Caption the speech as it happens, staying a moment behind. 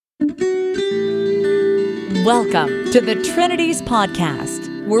Welcome to the Trinities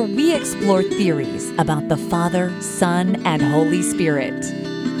Podcast, where we explore theories about the Father, Son, and Holy Spirit.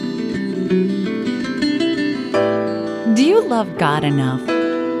 Do you love God enough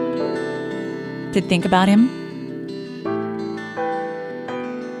to think about Him?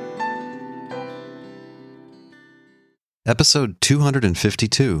 Episode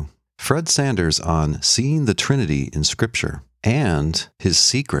 252, Fred Sanders on Seeing the Trinity in Scripture and His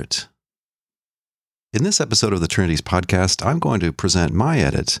Secret. In this episode of the Trinities Podcast, I'm going to present my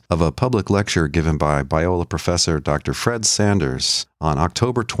edit of a public lecture given by Biola professor Dr. Fred Sanders on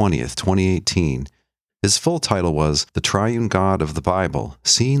October 20th, 2018. His full title was The Triune God of the Bible,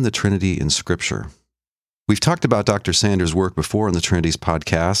 Seeing the Trinity in Scripture. We've talked about Dr. Sanders' work before in the Trinities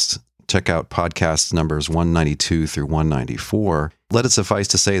Podcast. Check out podcasts numbers 192 through 194. Let it suffice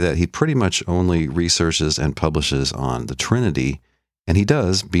to say that he pretty much only researches and publishes on the Trinity, and he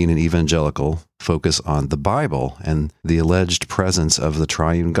does, being an evangelical, focus on the Bible and the alleged presence of the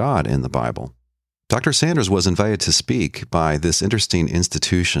triune God in the Bible. Dr. Sanders was invited to speak by this interesting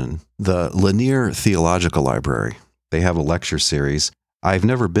institution, the Lanier Theological Library. They have a lecture series. I've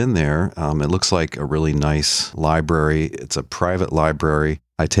never been there. It looks like a really nice library. It's a private library.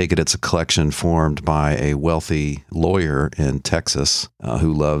 I take it it's a collection formed by a wealthy lawyer in Texas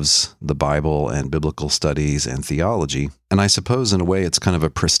who loves the Bible and biblical studies and theology. And I suppose in a way it's kind of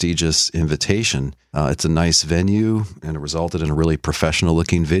a prestigious invitation. It's a nice venue, and it resulted in a really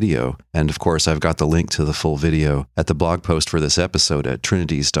professional-looking video. And of course, I've got the link to the full video at the blog post for this episode at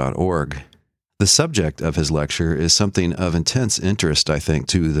trinities.org. The subject of his lecture is something of intense interest, I think,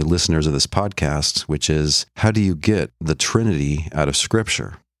 to the listeners of this podcast, which is, how do you get the Trinity out of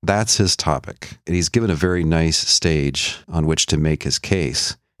Scripture? That's his topic. And he's given a very nice stage on which to make his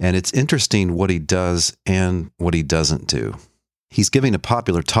case. And it's interesting what he does and what he doesn't do. He's giving a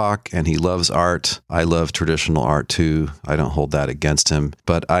popular talk, and he loves art. I love traditional art, too. I don't hold that against him.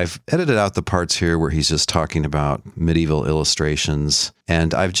 But I've edited out the parts here where he's just talking about medieval illustrations,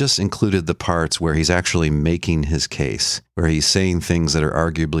 and I've just included the parts where he's actually making his case, where he's saying things that are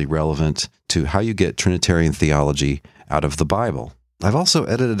arguably relevant to how you get Trinitarian theology out of the Bible. I've also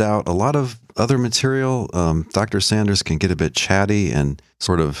edited out a lot of other material. Dr. Sanders can get a bit chatty and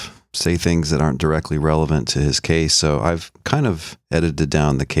sort of say things that aren't directly relevant to his case, so I've kind of edited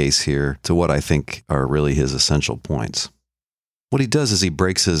down the case here to what I think are really his essential points. What he does is he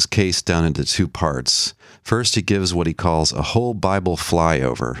breaks his case down into two parts. First, he gives what he calls a whole Bible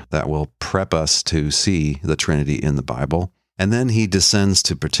flyover that will prep us to see the Trinity in the Bible. And then he descends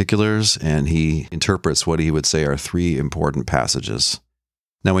to particulars, and he interprets what he would say are three important passages.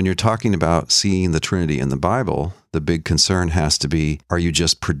 Now, when you're talking about seeing the Trinity in the Bible, the big concern has to be, are you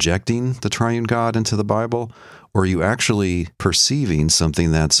just projecting the triune God into the Bible, or are you actually perceiving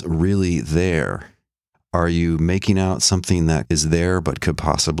something that's really there? Are you making out something that is there but could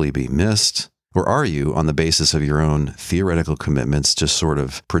possibly be missed? Or are you, on the basis of your own theoretical commitments, just sort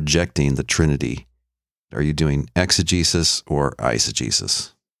of projecting the Trinity? Are you doing exegesis or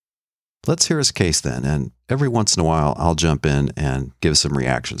eisegesis? Let's hear his case then, and every once in a while I'll jump in and give some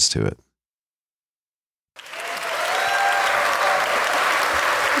reactions to it.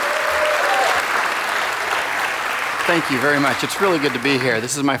 Thank you very much. It's really good to be here.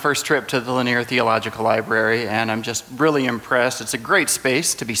 This is my first trip to the Lanier Theological Library, and I'm just really impressed. It's a great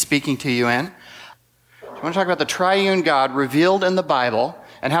space to be speaking to you in. I want to talk about the triune God revealed in the Bible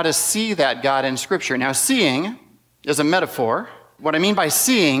and how to see that God in Scripture. Now, seeing is a metaphor. What I mean by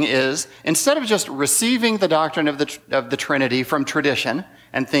seeing is, instead of just receiving the doctrine of the Trinity from tradition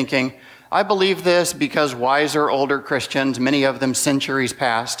and thinking, I believe this because wiser, older Christians, many of them centuries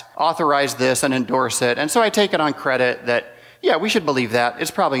past, authorize this and endorse it, and so I take it on credit that, yeah, we should believe that. It's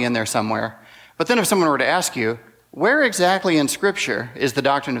probably in there somewhere. But then if someone were to ask you, where exactly in Scripture is the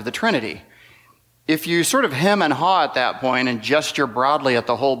doctrine of the Trinity? If you sort of hem and haw at that point and gesture broadly at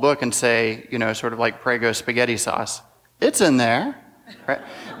the whole book and say, sort of like Prego spaghetti sauce, it's in there, right?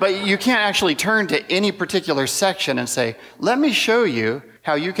 But you can't actually turn to any particular section and say, let me show you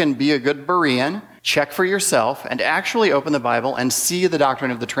how you can be a good Berean, check for yourself, and actually open the Bible and see the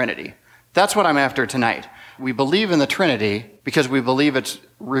doctrine of the Trinity. That's what I'm after tonight. We believe in the Trinity because we believe it's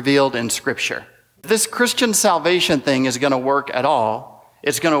revealed in Scripture. If this Christian salvation thing is going to work at all,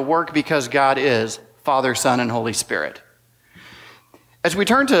 it's going to work because God is Father, Son, and Holy Spirit. As we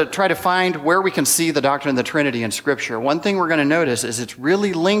turn to try to find where we can see the doctrine of the Trinity in Scripture, one thing we're going to notice is it's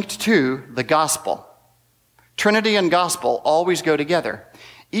really linked to the gospel. Trinity and gospel always go together.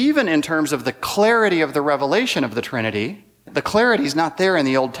 Even in terms of the clarity of the revelation of the Trinity, the clarity is not there in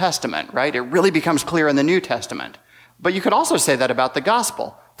the Old Testament, right? It really becomes clear in the New Testament. But you could also say that about the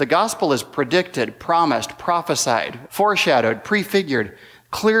gospel. The gospel is predicted, promised, prophesied, foreshadowed, prefigured.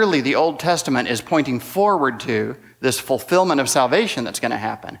 Clearly, the Old Testament is pointing forward to this fulfillment of salvation that's going to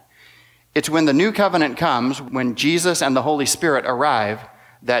happen. It's when the new covenant comes, when Jesus and the Holy Spirit arrive,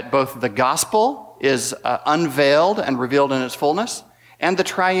 that both the gospel is unveiled and revealed in its fullness, and the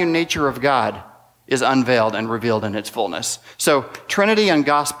triune nature of God is unveiled and revealed in its fullness. So Trinity and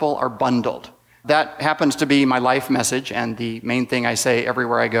gospel are bundled. That happens to be my life message and the main thing I say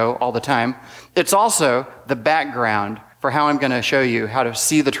everywhere I go all the time. It's also the background for how I'm going to show you how to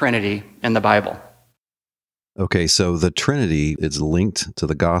see the Trinity in the Bible. Okay, so the Trinity is linked to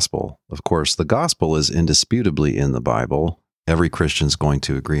the gospel. Of course, the gospel is indisputably in the Bible. Every Christian's going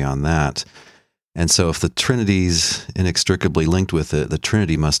to agree on that. And so if the Trinity's inextricably linked with it, the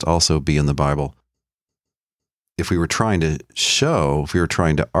Trinity must also be in the Bible. If we were trying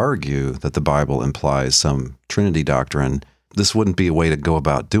to argue that the Bible implies some Trinity doctrine, this wouldn't be a way to go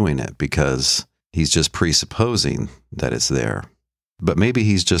about doing it because he's just presupposing that it's there. But maybe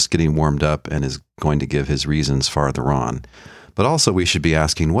he's just getting warmed up and is going to give his reasons farther on. But also we should be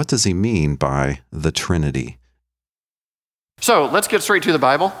asking, what does he mean by the Trinity? So let's get straight to the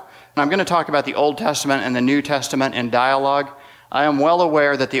Bible. I'm going to talk about the Old Testament and the New Testament in dialogue. I am well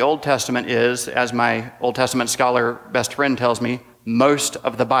aware that the Old Testament is, as my Old Testament scholar best friend tells me, most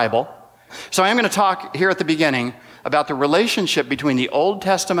of the Bible. So I am going to talk here at the beginning about the relationship between the Old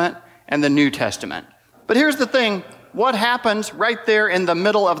Testament and the New Testament. But here's the thing. What happens right there in the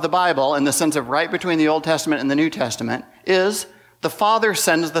middle of the Bible, in the sense of right between the Old Testament and the New Testament, is the Father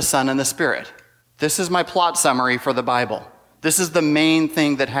sends the Son and the Spirit. This is my plot summary for the Bible. This is the main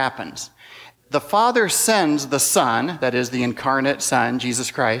thing that happens. The Father sends the Son, that is the incarnate Son,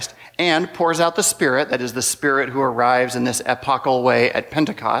 Jesus Christ, and pours out the Spirit, that is the Spirit who arrives in this epochal way at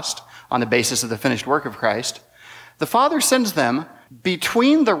Pentecost on the basis of the finished work of Christ. The Father sends them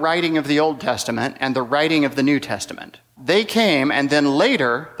between the writing of the Old Testament and the writing of the New Testament. They came, and then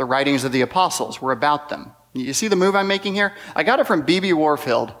later, the writings of the apostles were about them. You see the move I'm making here? I got it from B.B.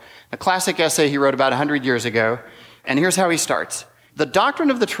 Warfield, a classic essay he wrote about 100 years ago, and here's how he starts. The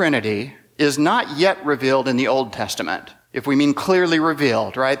doctrine of the Trinity is not yet revealed in the Old Testament, if we mean clearly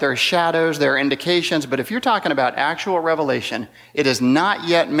revealed, right? There are shadows, there are indications, but if you're talking about actual revelation, it is not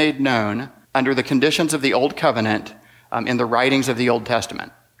yet made known under the conditions of the Old Covenant in the writings of the Old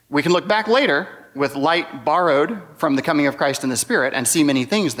Testament. We can look back later with light borrowed from the coming of Christ in the Spirit and see many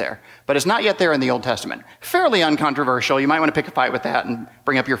things there, but it's not yet there in the Old Testament. Fairly uncontroversial. You might want to pick a fight with that and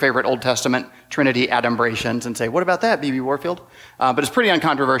bring up your favorite Old Testament Trinity adumbrations and say, what about that, B.B. Warfield? But it's pretty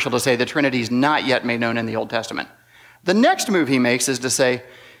uncontroversial to say the Trinity is not yet made known in the Old Testament. The next move he makes is to say,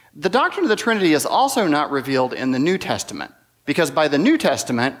 the doctrine of the Trinity is also not revealed in the New Testament, because by the New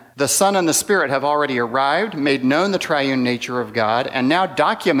Testament, the Son and the Spirit have already arrived, made known the triune nature of God, and now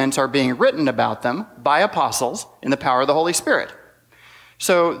documents are being written about them by apostles in the power of the Holy Spirit.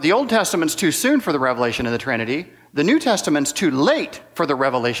 So the Old Testament's too soon for the revelation of the Trinity. The New Testament's too late for the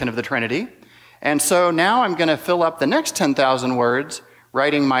revelation of the Trinity. And so now I'm going to fill up the next 10,000 words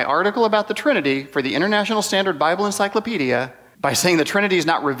writing my article about the Trinity for the International Standard Bible Encyclopedia by saying the Trinity is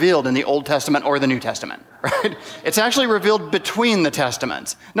not revealed in the Old Testament or the New Testament, right? It's actually revealed between the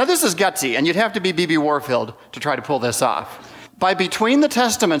Testaments. Now, this is gutsy, and you'd have to be B.B. Warfield to try to pull this off. By between the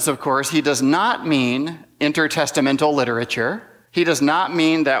Testaments, of course, he does not mean intertestamental literature. He does not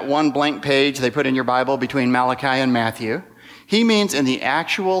mean that one blank page they put in your Bible between Malachi and Matthew. He means in the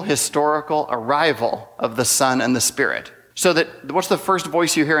actual historical arrival of the Son and the Spirit. So that, what's the first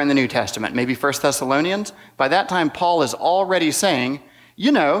voice you hear in the New Testament? Maybe 1 Thessalonians? By that time, Paul is already saying,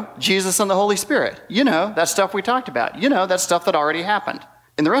 you know, Jesus and the Holy Spirit. You know, that stuff we talked about. You know, that stuff that already happened.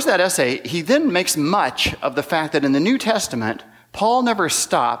 In the rest of that essay, he then makes much of the fact that in the New Testament, Paul never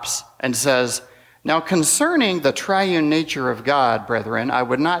stops and says, now concerning the triune nature of God, brethren, I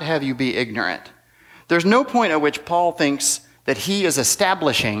would not have you be ignorant. There's no point at which Paul thinks that he is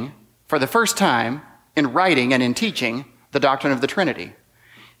establishing, for the first time, in writing and in teaching, the doctrine of the Trinity.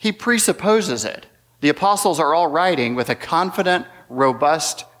 He presupposes it. The apostles are all writing with a confident,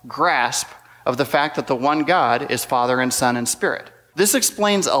 robust grasp of the fact that the one God is Father and Son and Spirit. This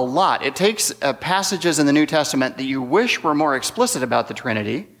explains a lot. It takes passages in the New Testament that you wish were more explicit about the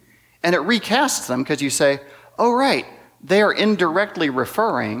Trinity, and it recasts them because you say, oh, right, they are indirectly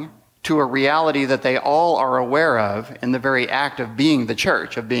referring to a reality that they all are aware of in the very act of being the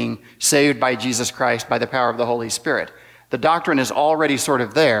church, of being saved by Jesus Christ by the power of the Holy Spirit. The doctrine is already sort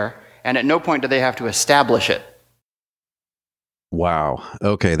of there, and at no point do they have to establish it. Wow.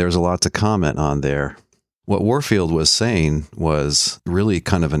 Okay, there's a lot to comment on there. What Warfield was saying was really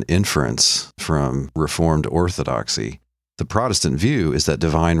kind of an inference from Reformed orthodoxy. The Protestant view is that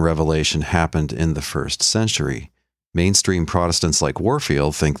divine revelation happened in the first century. Mainstream Protestants like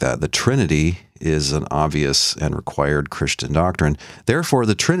Warfield think that the Trinity is an obvious and required Christian doctrine. Therefore,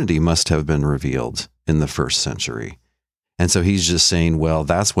 the Trinity must have been revealed in the first century. And so he's just saying, well,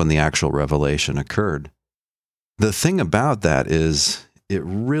 that's when the actual revelation occurred. The thing about that is it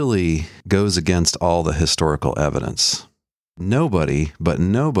really goes against all the historical evidence. Nobody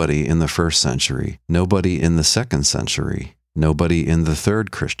in the first century, nobody in the second century, nobody in the third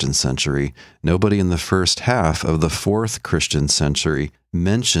Christian century, nobody in the first half of the fourth Christian century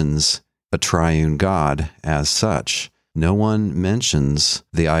mentions a triune God as such. No one mentions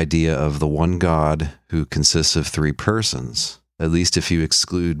the idea of the one God who consists of three persons, at least if you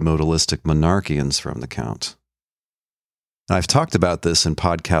exclude modalistic monarchians from the count. I've talked about this in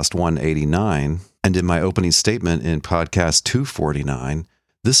podcast 189 and in my opening statement in podcast 249.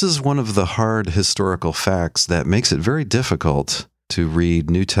 This is one of the hard historical facts that makes it very difficult to read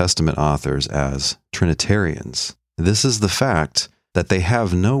New Testament authors as Trinitarians. This is the fact that they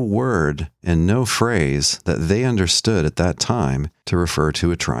have no word and no phrase that they understood at that time to refer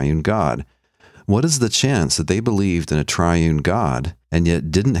to a triune God. What is the chance that they believed in a triune God and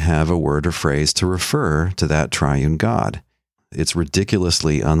yet didn't have a word or phrase to refer to that triune God? It's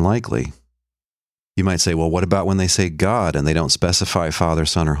ridiculously unlikely. You might say, well, what about when they say God and they don't specify Father,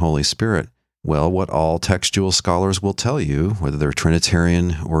 Son, or Holy Spirit? Well, what all textual scholars will tell you, whether they're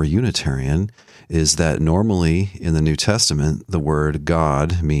Trinitarian or Unitarian, is that normally in the New Testament, the word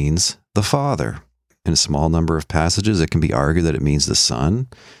God means the Father. In a small number of passages, it can be argued that it means the Son.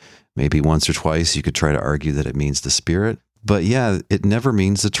 Maybe once or twice you could try to argue that it means the Spirit. But yeah, it never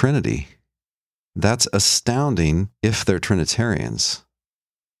means the Trinity. That's astounding if they're Trinitarians.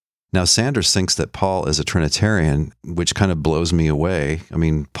 Now, Sanders thinks that Paul is a Trinitarian, which kind of blows me away. I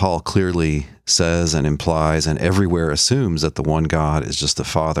mean, Paul clearly says and implies and everywhere assumes that the one God is just the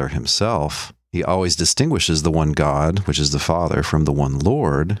Father himself. He always distinguishes the one God, which is the Father, from the one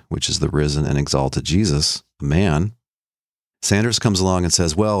Lord, which is the risen and exalted Jesus, a man. Sanders comes along and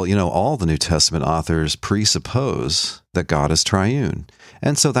says, well, all the New Testament authors presuppose that God is triune,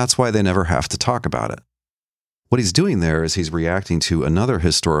 and so that's why they never have to talk about it. What he's doing there is he's reacting to another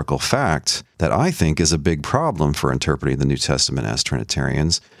historical fact that I think is a big problem for interpreting the New Testament as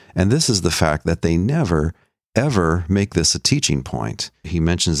Trinitarians, and this is the fact that they never, ever make this a teaching point. He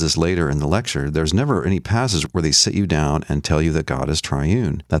mentions this later in the lecture. There's never any passage where they sit you down and tell you that God is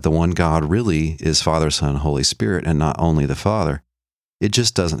triune, that the one God really is Father, Son, Holy Spirit, and not only the Father. It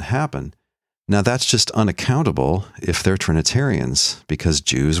just doesn't happen. Now, that's just unaccountable if they're Trinitarians, because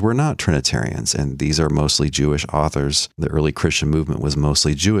Jews were not Trinitarians, and these are mostly Jewish authors. The early Christian movement was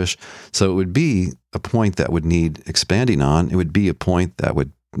mostly Jewish, so it would be a point that would need expanding on. It would be a point that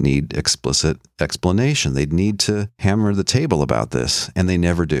would need explicit explanation. They'd need to hammer the table about this, and they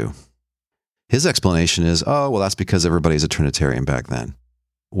never do. His explanation is, oh, well, that's because everybody's a Trinitarian back then.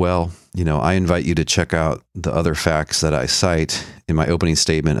 Well, I invite you to check out the other facts that I cite in my opening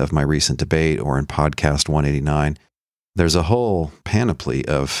statement of my recent debate or in podcast 189. There's a whole panoply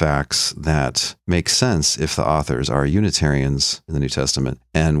of facts that make sense if the authors are Unitarians in the New Testament,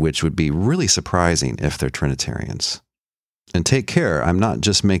 and which would be really surprising if they're Trinitarians. And take care, I'm not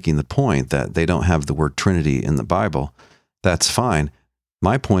just making the point that they don't have the word Trinity in the Bible. That's fine.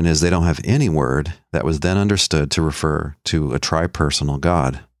 My point is they don't have any word that was then understood to refer to a tripersonal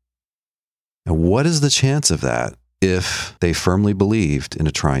God. Now, what is the chance of that if they firmly believed in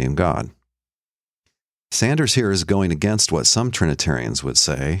a triune God? Sanders here is going against what some Trinitarians would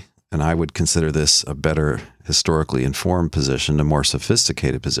say, and I would consider this a better historically informed position, a more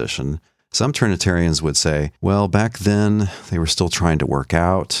sophisticated position. Some Trinitarians would say, well, back then they were still trying to work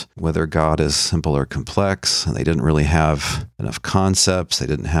out whether God is simple or complex, and they didn't really have enough concepts. They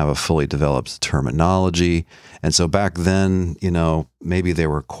didn't have a fully developed terminology. And so back then, maybe they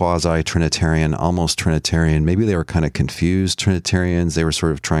were quasi-Trinitarian, almost Trinitarian. Maybe they were kind of confused Trinitarians. They were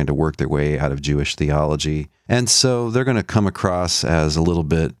sort of trying to work their way out of Jewish theology. And so they're going to come across as a little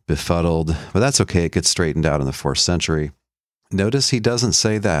bit befuddled, but that's okay. It gets straightened out in the 4th century. Notice he doesn't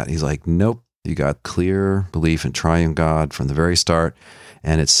say that. He's like, nope, you got clear belief in triune God from the very start,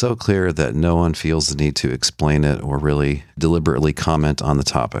 and it's so clear that no one feels the need to explain it or really deliberately comment on the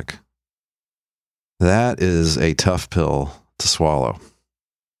topic. That is a tough pill to swallow.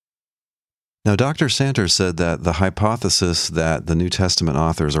 Now, Dr. Sanders said that the hypothesis that the New Testament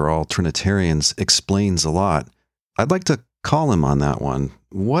authors are all Trinitarians explains a lot. I'd like to call him on that one.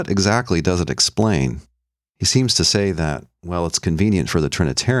 What exactly does it explain? He seems to say that Well, it's convenient for the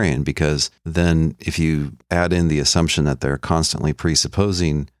Trinitarian because then if you add in the assumption that they're constantly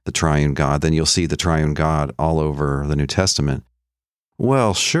presupposing the triune God, then you'll see the triune God all over the New Testament.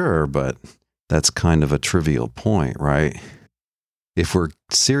 Well, sure, but that's kind of a trivial point, right? If we're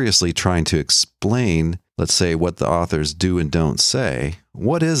seriously trying to explain, let's say, what the authors do and don't say,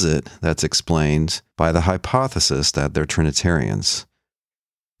 what is it that's explained by the hypothesis that they're Trinitarians?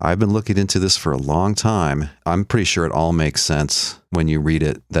 I've been looking into this for a long time. I'm pretty sure it all makes sense when you read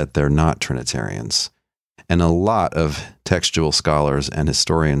it that they're not Trinitarians. And a lot of textual scholars and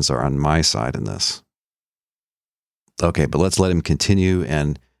historians are on my side in this. Okay, but let's let him continue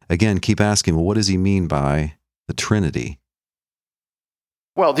and again keep asking, well, what does he mean by the Trinity?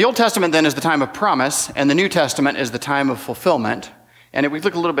 Well, the Old Testament then is the time of promise, and the New Testament is the time of fulfillment. And if we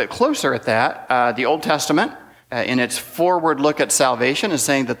look a little bit closer at that, the Old Testament, in its forward look at salvation, is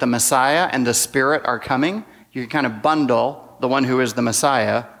saying that the Messiah and the Spirit are coming. You can kind of bundle the one who is the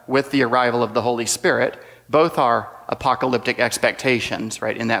Messiah with the arrival of the Holy Spirit. Both are apocalyptic expectations,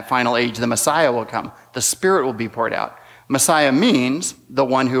 right? In that final age, the Messiah will come. The Spirit will be poured out. Messiah means the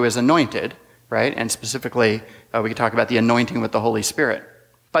one who is anointed, right? And specifically, we can talk about the anointing with the Holy Spirit.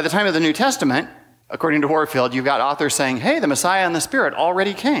 By the time of the New Testament, according to Warfield, you've got authors saying, hey, the Messiah and the Spirit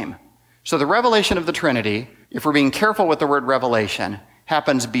already came. So the revelation of the Trinity, if we're being careful with the word revelation,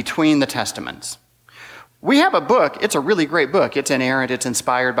 happens between the Testaments. We have a book. It's a really great book. It's inerrant. It's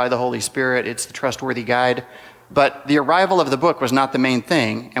inspired by the Holy Spirit. It's the trustworthy guide. But the arrival of the book was not the main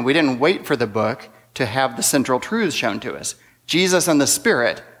thing, and we didn't wait for the book to have the central truths shown to us. Jesus and the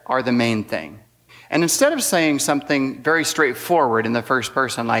Spirit are the main thing. And instead of saying something very straightforward in the first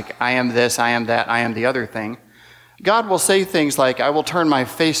person, like, I am this, I am that, I am the other thing, God will say things like, I will turn my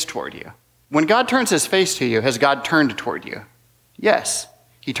face toward you. When God turns his face to you, has God turned toward you? Yes,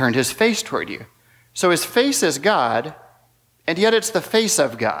 he turned his face toward you. So his face is God, and yet it's the face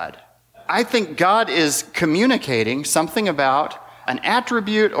of God. I think God is communicating something about an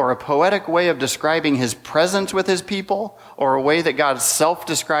attribute or a poetic way of describing his presence with his people, or a way that God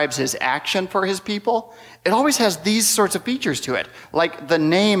self-describes his action for his people. It always has these sorts of features to it, like the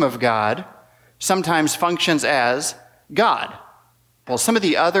name of God sometimes functions as God. Well, some of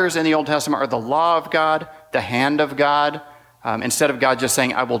the others in the Old Testament are the law of God, the hand of God. Instead of God just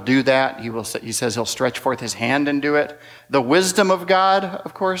saying, I will do that, he says he'll stretch forth his hand and do it. The wisdom of God,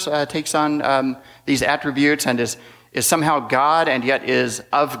 of course, takes on these attributes and is somehow God and yet is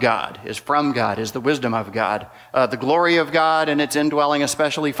of God, is from God, is the wisdom of God. The glory of God and its indwelling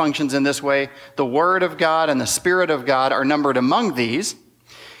especially functions in this way. The Word of God and the Spirit of God are numbered among these.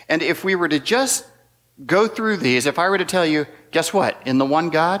 And if we were to just go through these, if I were to tell you, guess what? In the one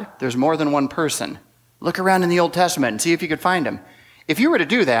God, there's more than one person. Look around in the Old Testament and see if you could find them. If you were to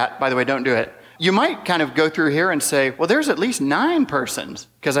do that, by the way, don't do it, you might kind of go through here and say, well, there's at least 9 persons.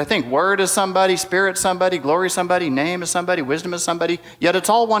 Because I think Word is somebody, Spirit somebody, glory is somebody, name is somebody, wisdom is somebody. Yet it's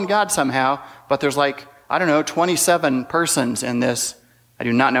all one God somehow. But there's 27 persons in this. I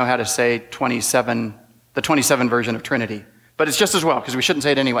do not know how to say 27, the 27 version of Trinity. But it's just as well, because we shouldn't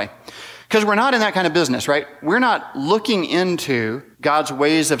say it anyway. Because we're not in that kind of business, right? We're not looking into God's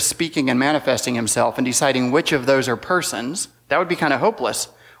ways of speaking and manifesting himself and deciding which of those are persons. That would be kind of hopeless.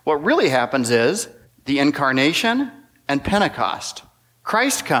 What really happens is the incarnation and Pentecost.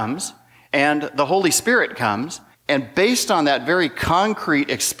 Christ comes and the Holy Spirit comes, and based on that very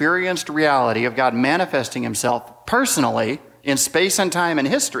concrete, experienced reality of God manifesting himself personally in space and time and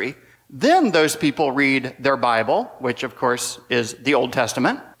history, then those people read their Bible, which of course is the Old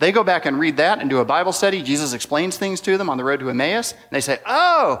Testament. They go back and read that and do a Bible study. Jesus explains things to them on the road to Emmaus. And they say,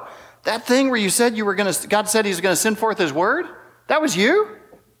 oh, that thing where you said God said he's going to send forth his word? That was you?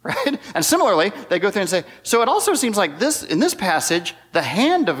 Right? And similarly, they go through and say, so it also seems like in this passage, the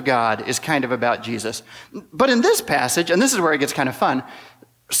hand of God is kind of about Jesus. But in this passage, and this is where it gets kind of fun,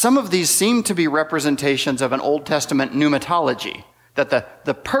 some of these seem to be representations of an Old Testament pneumatology. That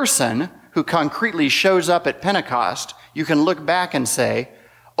the person who concretely shows up at Pentecost, you can look back and say,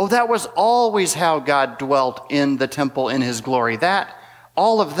 oh, that was always how God dwelt in the temple in his glory.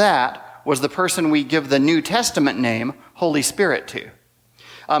 All of that was the person we give the New Testament name, Holy Spirit, to.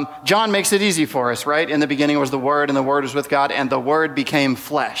 John makes it easy for us, right? In the beginning was the Word, and the Word was with God, and the Word became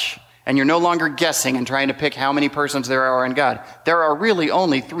flesh. And you're no longer guessing and trying to pick how many persons there are in God. There are really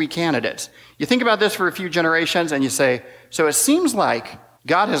only 3 candidates. You think about this for a few generations and you say, so it seems like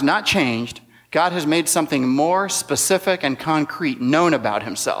God has not changed. God has made something more specific and concrete known about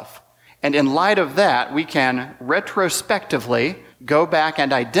himself. And in light of that, we can retrospectively go back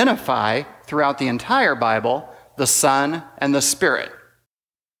and identify throughout the entire Bible the Son and the Spirit.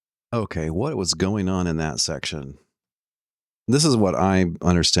 Okay, what was going on in that section? This is what I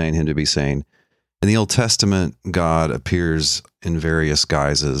understand him to be saying. In the Old Testament, God appears in various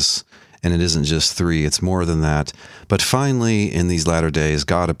guises, and it isn't just three, it's more than that. But finally, in these latter days,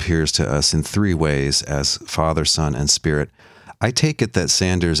 God appears to us in three ways as Father, Son, and Spirit. I take it that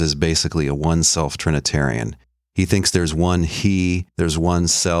Sanders is basically a one-self Trinitarian. He thinks there's one He, there's one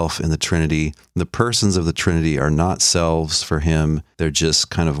self in the Trinity. The persons of the Trinity are not selves for him. They're just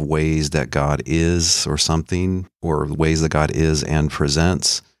kind of ways that God is or something, or ways that God is and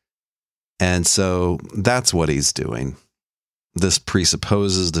presents. And so that's what he's doing. This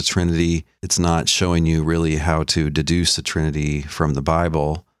presupposes the Trinity. It's not showing you really how to deduce the Trinity from the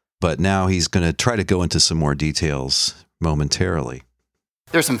Bible, but now he's going to try to go into some more details momentarily.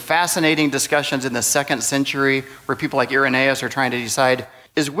 There's some fascinating discussions in the 2nd century where people like Irenaeus are trying to decide,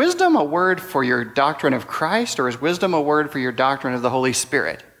 is wisdom a word for your doctrine of Christ, or is wisdom a word for your doctrine of the Holy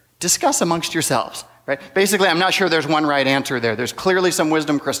Spirit? Discuss amongst yourselves, right? Basically, I'm not sure there's one right answer there. There's clearly some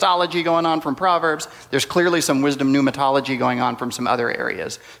wisdom Christology going on from Proverbs. There's clearly some wisdom pneumatology going on from some other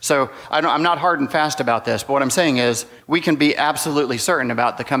areas. So I'm not hard and fast about this, but what I'm saying is we can be absolutely certain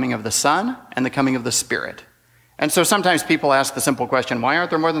about the coming of the Son and the coming of the Spirit. And so sometimes people ask the simple question, why aren't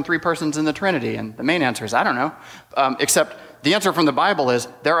there more than 3 persons in the Trinity? And the main answer is, I don't know. Except the answer from the Bible is,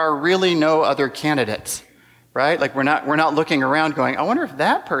 there are really no other candidates, right? Like we're not looking around going, I wonder if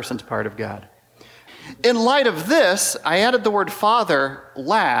that person's part of God. In light of this, I added the word Father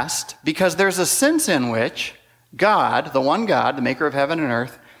last because there's a sense in which God, the one God, the maker of heaven and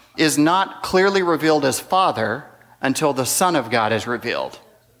earth, is not clearly revealed as Father until the Son of God is revealed.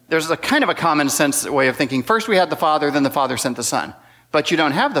 There's a kind of a common sense way of thinking. First we had the Father, then the Father sent the Son. But you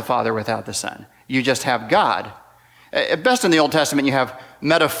don't have the Father without the Son. You just have God. At best in the Old Testament, you have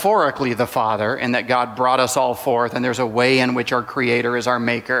metaphorically the Father, in that God brought us all forth, and there's a way in which our Creator is our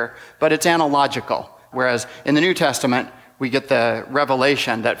Maker, but it's analogical. Whereas in the New Testament, we get the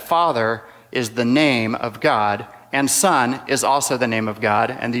revelation that Father is the name of God, and Son is also the name of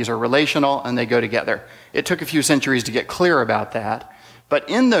God, and these are relational, and they go together. It took a few centuries to get clear about that. But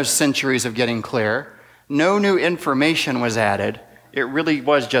in those centuries of getting clear, no new information was added. It really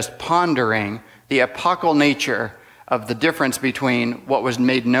was just pondering the epochal nature of the difference between what was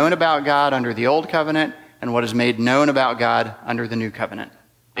made known about God under the Old Covenant and what is made known about God under the New Covenant.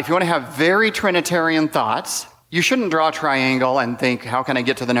 If you want to have very Trinitarian thoughts, you shouldn't draw a triangle and think, how can I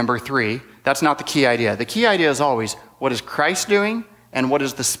get to the number 3? That's not the key idea. The key idea is always, what is Christ doing and what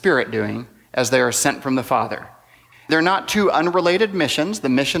is the Spirit doing as they are sent from the Father? They're not two unrelated missions. The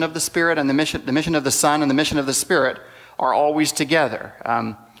mission of the Spirit and the mission of the Son and the mission of the Spirit are always together.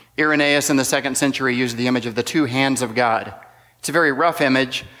 Irenaeus in the 2nd century used the image of the 2 hands of God. It's a very rough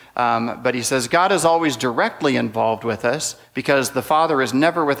image, but he says God is always directly involved with us because the Father is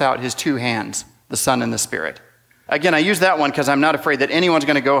never without his 2 hands, the Son and the Spirit. Again, I use that one because I'm not afraid that anyone's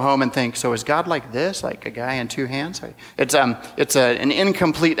going to go home and think, so is God like this, like a guy in 2 hands? It's an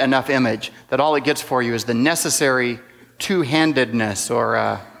incomplete enough image that all it gets for you is the necessary two-handedness, or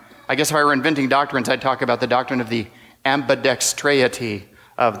I guess if I were inventing doctrines, I'd talk about the doctrine of the ambidextrity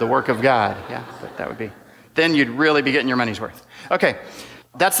of the work of God. Yeah, but that would be, then you'd really be getting your money's worth. Okay,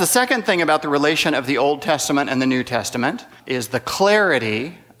 that's the second thing about the relation of the Old Testament and the New Testament, is the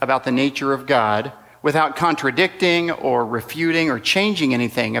clarity about the nature of God without contradicting or refuting or changing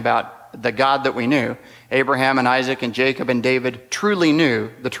anything about the God that we knew. Abraham and Isaac and Jacob and David truly knew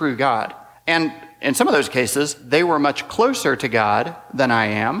the true God. And in some of those cases, they were much closer to God than I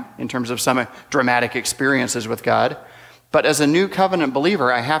am in terms of some dramatic experiences with God. But as a new covenant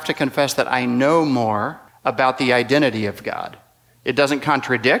believer, I have to confess that I know more about the identity of God. It doesn't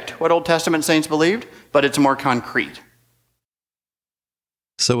contradict what Old Testament saints believed, but it's more concrete.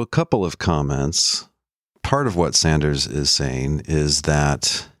 So a couple of comments. Part of what Sanders is saying is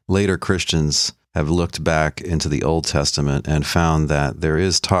that later Christians have looked back into the Old Testament and found that there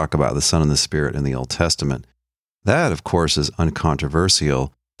is talk about the Son and the Spirit in the Old Testament. That, of course, is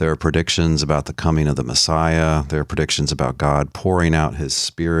uncontroversial. There are predictions about the coming of the Messiah. There are predictions about God pouring out his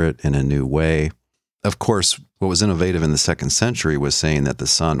Spirit in a new way. Of course, what was innovative in the 2nd century was saying that the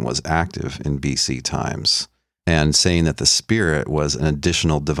Son was active in BC times and saying that the Spirit was an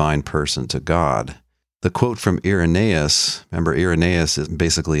additional divine person to God. The quote from Irenaeus, remember Irenaeus is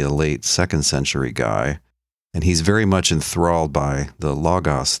basically a late 2nd century guy, and he's very much enthralled by the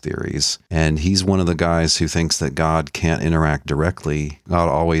Logos theories, and he's one of the guys who thinks that God can't interact directly. God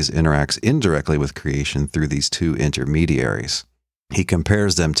always interacts indirectly with creation through these 2 intermediaries. He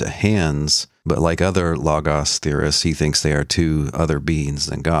compares them to hands, but like other Logos theorists, he thinks they are 2 other beings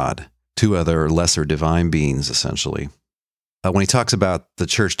than God, 2 other lesser divine beings, essentially. When he talks about the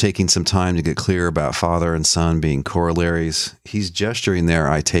church taking some time to get clear about Father and Son being corollaries, he's gesturing there,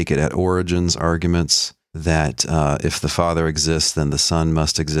 I take it, at Origen's arguments that if the Father exists, then the Son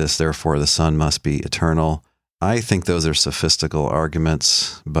must exist, therefore the Son must be eternal. I think those are sophistical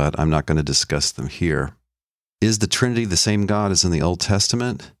arguments, but I'm not going to discuss them here. Is the Trinity the same God as in the Old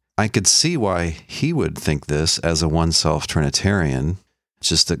Testament? I could see why he would think this as a one-self Trinitarian. It's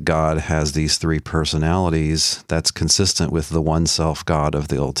just that God has these three personalities that's consistent with the one-self God of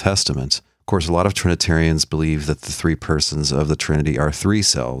the Old Testament. Of course, a lot of Trinitarians believe that the three persons of the Trinity are three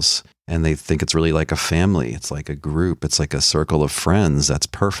selves, and they think it's really like a family. It's like a group. It's like a circle of friends. That's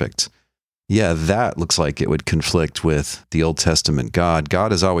perfect. Yeah, that looks like it would conflict with the Old Testament God.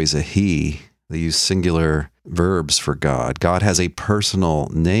 God is always a he. They use singular verbs for God. God has a personal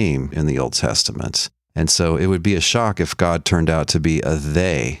name in the Old Testament. And so it would be a shock if God turned out to be a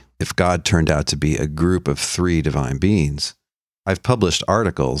they, if God turned out to be a group of three divine beings. I've published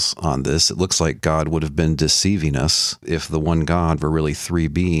articles on this. It looks like God would have been deceiving us if the one God were really three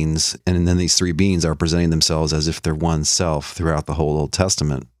beings, and then these three beings are presenting themselves as if they're one self throughout the whole Old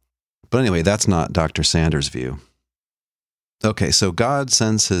Testament. But anyway, that's not Dr. Sanders' view. Okay, so God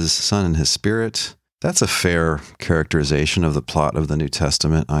sends his Son and his Spirit. That's a fair characterization of the plot of the New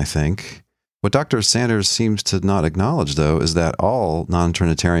Testament, I think. What Dr. Sanders seems to not acknowledge, though, is that all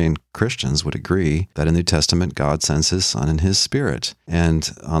non-Trinitarian Christians would agree that in the New Testament, God sends his Son and his Spirit.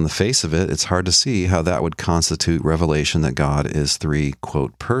 And on the face of it, it's hard to see how that would constitute revelation that God is three,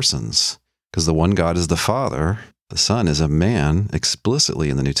 quote, persons. Because the one God is the Father, the Son is a man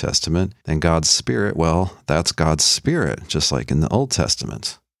explicitly in the New Testament, and God's Spirit, well, that's God's Spirit, just like in the Old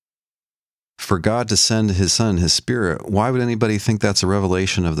Testament. For God to send his Son, his Spirit, why would anybody think that's a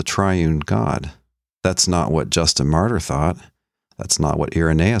revelation of the triune God? That's not what Justin Martyr thought. That's not what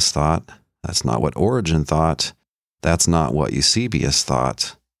Irenaeus thought. That's not what Origen thought. That's not what Eusebius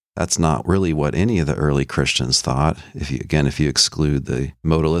thought. That's not really what any of the early Christians thought, if you exclude the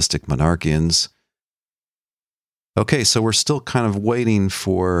modalistic monarchians. Okay, so we're still kind of waiting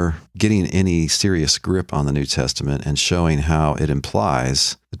for getting any serious grip on the New Testament and showing how it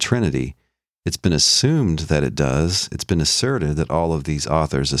implies the Trinity. It's been assumed that it does. It's been asserted that all of these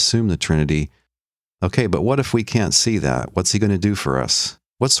authors assume the Trinity. Okay, but what if we can't see that? What's he going to do for us?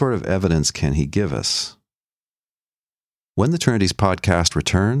 What sort of evidence can he give us? When the Trinities podcast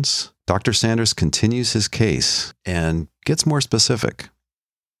returns, Dr. Sanders continues his case and gets more specific.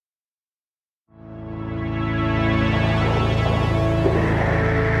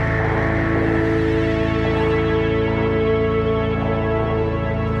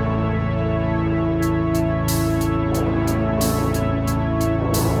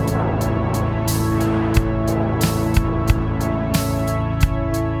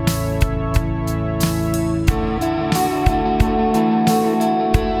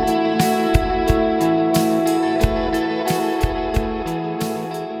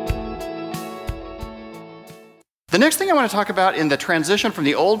 The next thing I want to talk about in the transition from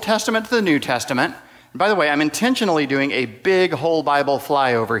the Old Testament to the New Testament, and by the way, I'm intentionally doing a big whole Bible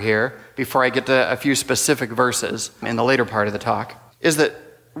flyover here before I get to a few specific verses in the later part of the talk, is that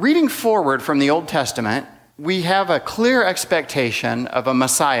reading forward from the Old Testament, we have a clear expectation of a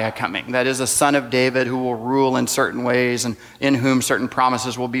Messiah coming. That is a son of David who will rule in certain ways and in whom certain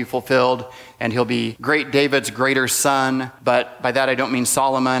promises will be fulfilled. And he'll be great David's greater son. But by that, I don't mean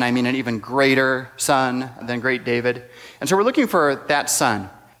Solomon. I mean an even greater son than great David. And so we're looking for that son.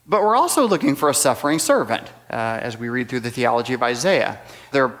 But we're also looking for a suffering servant as we read through the theology of Isaiah.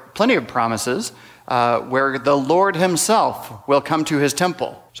 There are plenty of promises where the Lord himself will come to his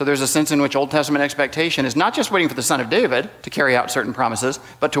temple. So there's a sense in which Old Testament expectation is not just waiting for the Son of David to carry out certain promises,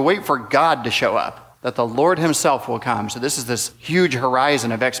 but to wait for God to show up, that the Lord himself will come. So this is this huge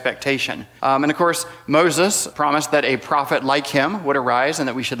horizon of expectation. And of course, Moses promised that a prophet like him would arise and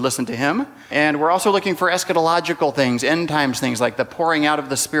that we should listen to him. And we're also looking for eschatological things, end times things, like the pouring out of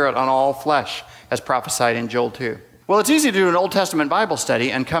the Spirit on all flesh, as prophesied in Joel 2. Well, it's easy to do an Old Testament Bible study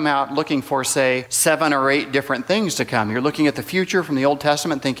and come out looking for, say, 7 or 8 different things to come. You're looking at the future from the Old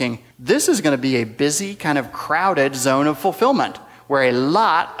Testament thinking, this is going to be a busy, kind of crowded zone of fulfillment, where a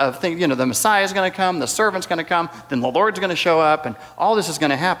lot of things, the Messiah is going to come, the servant's going to come, then the Lord's going to show up, and all this is going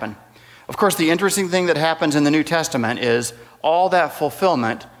to happen. Of course, the interesting thing that happens in the New Testament is all that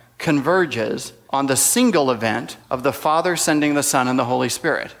fulfillment converges on the single event of the Father sending the Son and the Holy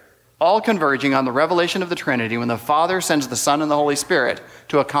Spirit. All converging on the revelation of the Trinity when the Father sends the Son and the Holy Spirit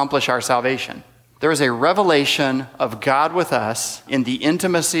to accomplish our salvation. There is a revelation of God with us in the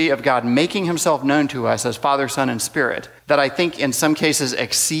intimacy of God making himself known to us as Father, Son, and Spirit that I think in some cases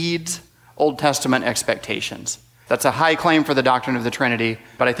exceeds Old Testament expectations. That's a high claim for the doctrine of the Trinity,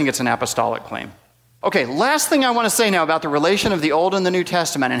 but I think it's an apostolic claim. Okay, last thing I want to say now about the relation of the Old and the New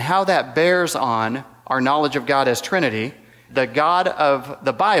Testament and how that bears on our knowledge of God as Trinity. The God of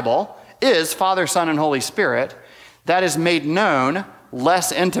the Bible is Father, Son, and Holy Spirit. That is made known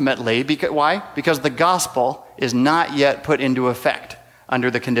less intimately. Why? Because the gospel is not yet put into effect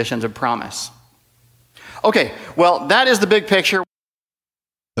under the conditions of promise. Okay, well, that is the big picture.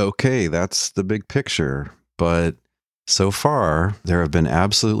 Okay, that's the big picture. But so far, there have been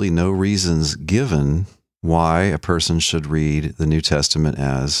absolutely no reasons given why a person should read the New Testament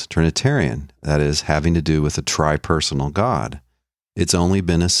as Trinitarian, that is, having to do with a tri-personal God. It's only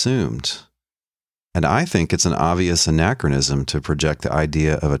been assumed. And I think it's an obvious anachronism to project the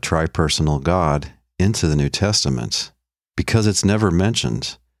idea of a tri-personal God into the New Testament, because it's never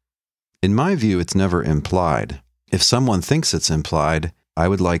mentioned. In my view, it's never implied. If someone thinks it's implied, I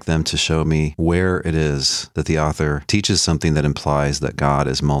would like them to show me where it is that the author teaches something that implies that God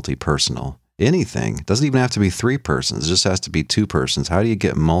is multi-personal. Anything. It doesn't even have to be three persons. It just has to be two persons. How do you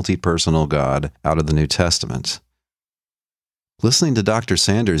get multi-personal God out of the New Testament? Listening to Dr.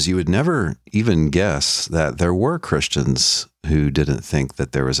 Sanders, you would never even guess that there were Christians who didn't think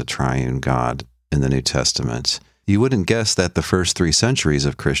that there was a triune God in the New Testament. You wouldn't guess that the first 3 centuries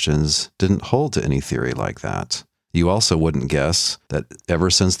of Christians didn't hold to any theory like that. You also wouldn't guess that ever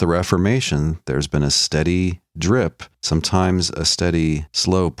since the Reformation, there's been a steady drip, sometimes a steady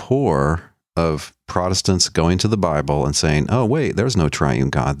slow pour of Protestants going to the Bible and saying, oh, wait, there's no triune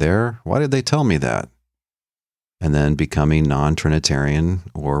God there. Why did they tell me that? And then becoming non-Trinitarian,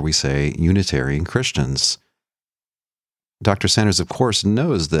 or we say Unitarian Christians. Dr. Sanders, of course,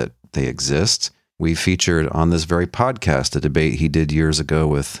 knows that they exist. We featured on this very podcast a debate he did years ago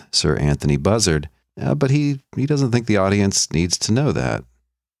with Sir Anthony Buzzard, but he doesn't think the audience needs to know that.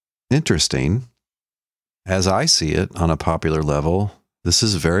 Interesting. As I see it, on a popular level, this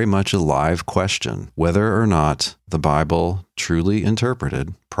is very much a live question, whether or not the Bible, truly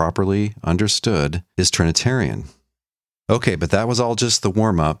interpreted, properly understood, is Trinitarian. Okay, but that was all just the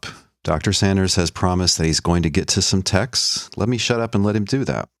warm-up. Dr. Sanders has promised that he's going to get to some texts. Let me shut up and let him do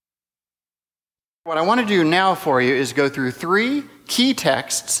that. What I want to do now for you is go through 3 key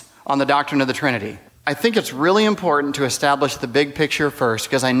texts on the doctrine of the Trinity. I think it's really important to establish the big picture first,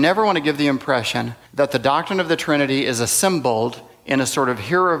 because I never want to give the impression that the doctrine of the Trinity is assembled in a sort of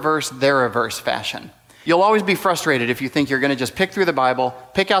here-a-verse, there-a-verse fashion. You'll always be frustrated if you think you're going to just pick through the Bible,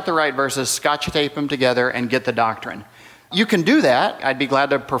 pick out the right verses, scotch tape them together, and get the doctrine. You can do that. I'd be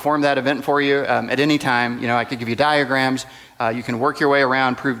glad to perform that event for you at any time. I could give you diagrams. You can work your way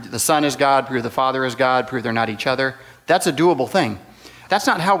around, prove the Son is God, prove the Father is God, prove they're not each other. That's a doable thing. That's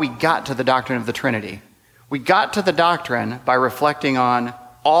not how we got to the doctrine of the Trinity. We got to the doctrine by reflecting on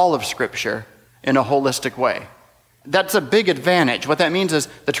all of Scripture in a holistic way. That's a big advantage. What that means is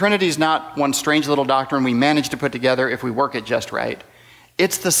the Trinity is not one strange little doctrine we manage to put together if we work it just right.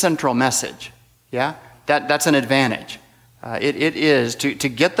 It's the central message. Yeah? That's an advantage. It is to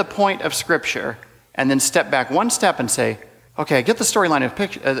get the point of Scripture and then step back one step and say, okay, I get the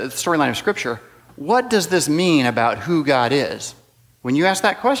storyline of Scripture. What does this mean about who God is? When you ask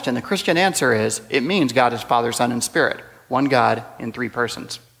that question, the Christian answer is, it means God is Father, Son, and Spirit. One God in 3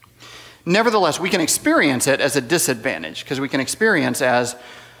 persons. Nevertheless, we can experience it as a disadvantage, because we can experience as,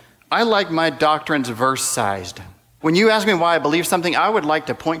 I like my doctrines verse-sized. When you ask me why I believe something, I would like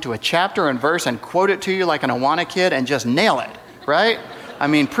to point to a chapter and verse and quote it to you like an Awana kid and just nail it, right? I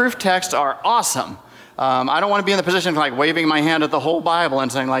mean, proof texts are awesome. I don't want to be in the position of like waving my hand at the whole Bible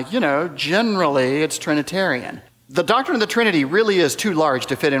and saying like, generally it's Trinitarian. The doctrine of the Trinity really is too large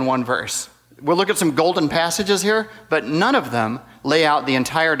to fit in one verse. We'll look at some golden passages here, but none of them lay out the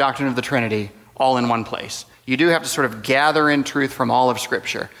entire doctrine of the Trinity all in one place. You do have to sort of gather in truth from all of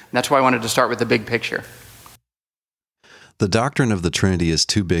Scripture. And that's why I wanted to start with the big picture. The doctrine of the Trinity is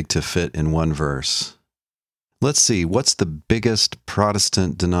too big to fit in one verse. Let's see, what's the biggest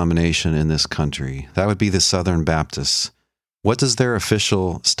Protestant denomination in this country? That would be the Southern Baptists. What does their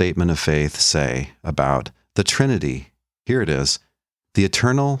official statement of faith say about the Trinity? Here it is. The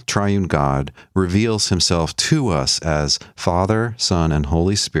eternal triune God reveals himself to us as Father, Son, and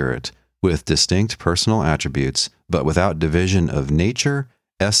Holy Spirit with distinct personal attributes, but without division of nature,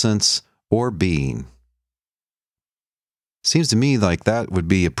 essence, or being. Seems to me like that would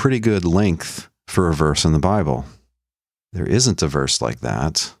be a pretty good length for a verse in the Bible. There isn't a verse like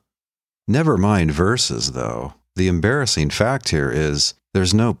that. Never mind verses, though. The embarrassing fact here is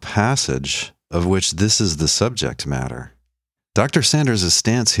there's no passage of which this is the subject matter. Dr. Sanders'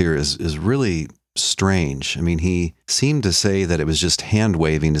 stance here is really strange. I mean, he seemed to say that it was just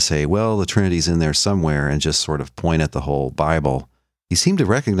hand-waving to say, well, the Trinity's in there somewhere, and just sort of point at the whole Bible. He seemed to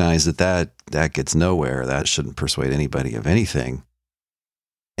recognize that gets nowhere. That shouldn't persuade anybody of anything.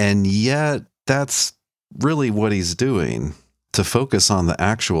 And yet, that's really what he's doing, to focus on the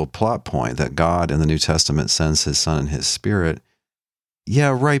actual plot point that God in the New Testament sends his Son and his Spirit.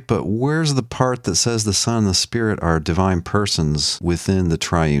 Yeah, right, but where's the part that says the Son and the Spirit are divine persons within the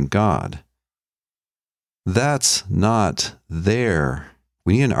triune God? That's not there.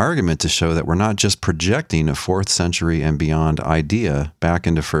 We need an argument to show that we're not just projecting a 4th century and beyond idea back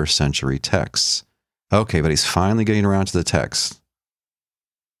into 1st century texts. Okay, but he's finally getting around to the text.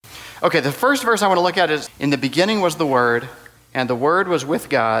 Okay, the first verse I want to look at is, in the beginning was the Word, and the Word was with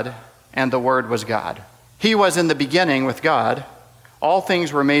God, and the Word was God. He was in the beginning with God. All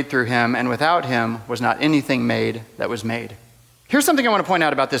things were made through him, and without him was not anything made that was made. Here's something I want to point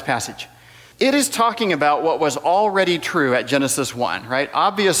out about this passage. It is talking about what was already true at Genesis 1, right?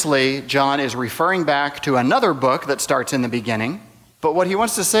 Obviously, John is referring back to another book that starts in the beginning, but what he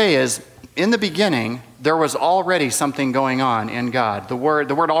wants to say is, in the beginning, there was already something going on in God. The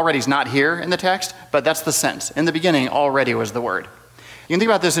word already is not here in the text, but that's the sense. In the beginning, already was the Word. You can think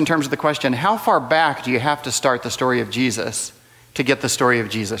about this in terms of the question, how far back do you have to start the story of Jesus to get the story of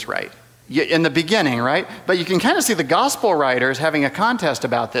Jesus right? In the beginning, right? But you can kind of see the gospel writers having a contest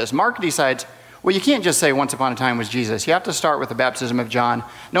about this. Mark decides, well, you can't just say once upon a time was Jesus. You have to start with the baptism of John.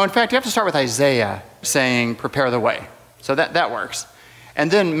 No, in fact, you have to start with Isaiah saying, prepare the way. So that works. And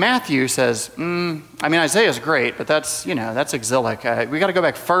then Matthew says, Isaiah's great, but that's exilic. We got to go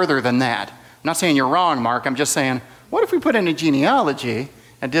back further than that. I'm not saying you're wrong, Mark. I'm just saying, what if we put in a genealogy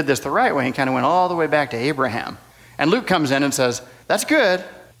and did this the right way and kind of went all the way back to Abraham? And Luke comes in and says, that's good,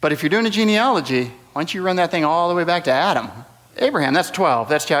 but if you're doing a genealogy, why don't you run that thing all the way back to Adam? Abraham, that's 12.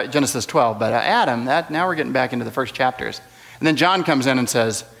 That's Genesis 12. But Adam, now we're getting back into the first chapters. And then John comes in and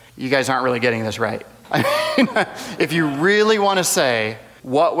says, you guys aren't really getting this right. If you really want to say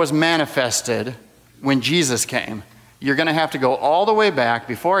what was manifested when Jesus came, you're going to have to go all the way back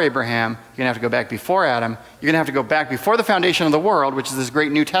before Abraham. You're going to have to go back before Adam. You're going to have to go back before the foundation of the world, which is this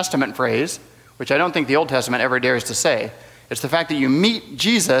great New Testament phrase, which I don't think the Old Testament ever dares to say. It's the fact that you meet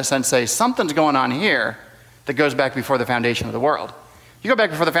Jesus and say, something's going on here that goes back before the foundation of the world. You go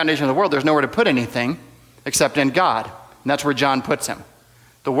back before the foundation of the world, there's nowhere to put anything except in God. And that's where John puts him.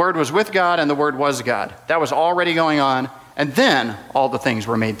 The Word was with God and the Word was God. That was already going on. And then all the things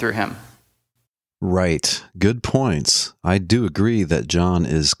were made through him. Right. Good points. I do agree that John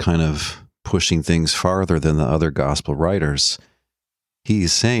is kind of pushing things farther than the other gospel writers.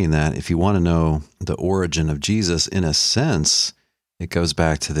 He's saying that if you want to know the origin of Jesus, in a sense, it goes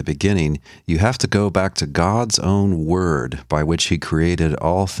back to the beginning. You have to go back to God's own word by which he created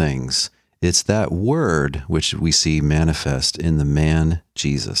all things. It's that word which we see manifest in the man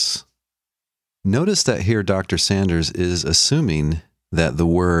Jesus. Notice that here Dr. Sanders is assuming that the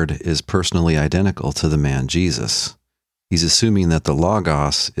word is personally identical to the man Jesus. He's assuming that the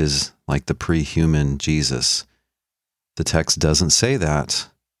Logos is like the pre-human Jesus. The text doesn't say that.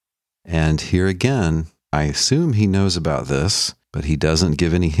 And here again, I assume he knows about this, but he doesn't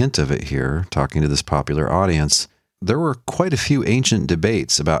give any hint of it here, talking to this popular audience. There were quite a few ancient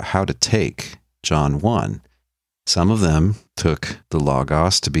debates about how to take John 1. Some of them took the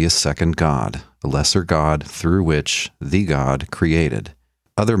Logos to be a second God, a lesser God through which the God created.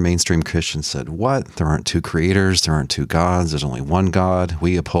 Other mainstream Christians said, what? There aren't two creators, there aren't two gods, there's only one God.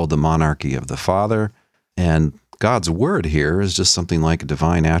 We uphold the monarchy of the Father. And God's word here is just something like a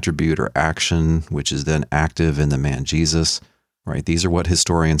divine attribute or action, which is then active in the man Jesus, right? These are what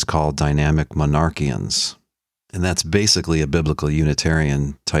historians call dynamic monarchians. And that's basically a biblical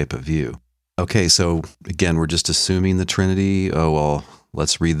Unitarian type of view. Okay, so again, we're just assuming the Trinity. Oh, well,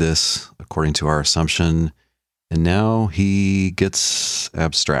 let's read this according to our assumption. And now he gets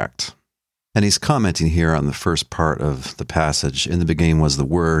abstract. And he's commenting here on the first part of the passage. In the beginning was the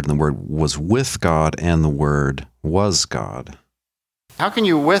Word, and the Word was with God, and the Word was God. How can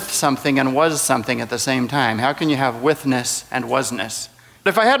you with something and was something at the same time? How can you have withness and wasness?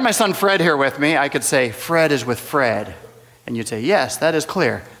 If I had my son Fred here with me, I could say, Fred is with Fred. And you'd say, yes, that is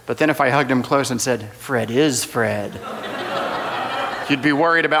clear. But then if I hugged him close and said, Fred is Fred, you'd be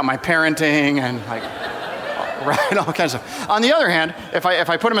worried about my parenting and right, all kinds of stuff. On the other hand, if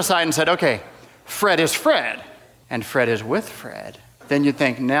I put him aside and said, okay, Fred is Fred, and Fred is with Fred, then you'd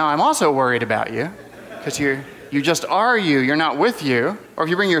think, now I'm also worried about you, because you just are you're not with you. Or if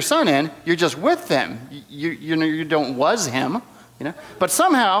you bring your son in, you're just with them. You don't was him. But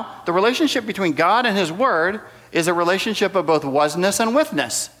somehow, the relationship between God and his word is a relationship of both wasness and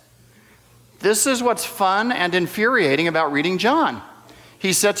withness. This is what's fun and infuriating about reading John.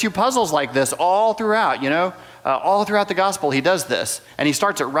 He sets you puzzles like this all throughout, all throughout the gospel he does this. And he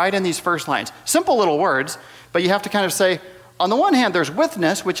starts it right in these first lines. Simple little words, but you have to kind of say, on the one hand, there's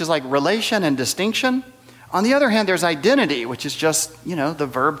withness, which is like relation and distinction. On the other hand, there's identity, which is just, the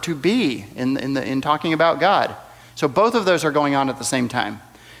verb to be in talking about God. So both of those are going on at the same time.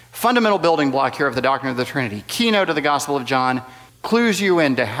 Fundamental building block here of the doctrine of the Trinity. Keynote of the Gospel of John, clues you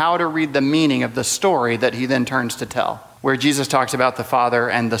into how to read the meaning of the story that he then turns to tell, where Jesus talks about the Father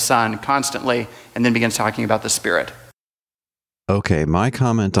and the Son constantly and then begins talking about the Spirit. Okay, my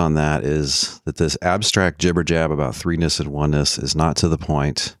comment on that is that this abstract jibber-jab about threeness and oneness is not to the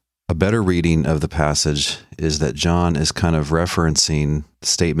point. A better reading of the passage is that John is kind of referencing the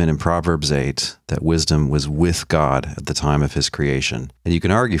statement in Proverbs 8 that wisdom was with God at the time of his creation. And you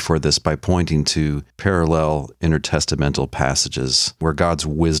can argue for this by pointing to parallel intertestamental passages where God's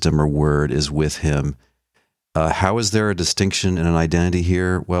wisdom or word is with him. How is there a distinction and an identity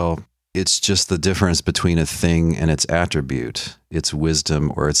here? Well, it's just the difference between a thing and its attribute, its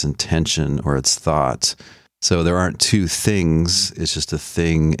wisdom or its intention or its thought. So there aren't two things, it's just a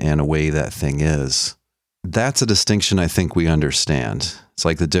thing and a way that thing is. That's a distinction I think we understand. It's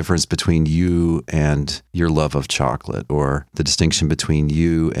like the difference between you and your love of chocolate, or the distinction between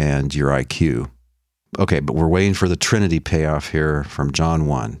you and your IQ. Okay, but we're waiting for the Trinity payoff here from John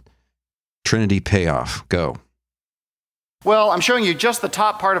 1. Trinity payoff, go. Well, I'm showing you just the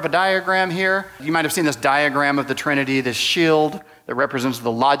top part of a diagram here. You might have seen this diagram of the Trinity, this shield that represents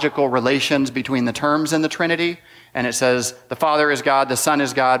the logical relations between the terms in the Trinity. And it says, the Father is God, the Son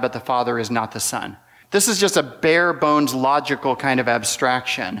is God, but the Father is not the Son. This is just a bare bones logical kind of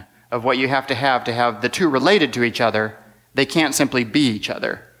abstraction of what you have to have the two related to each other. They can't simply be each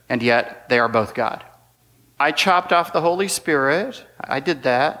other, and yet they are both God. I chopped off the Holy Spirit. I did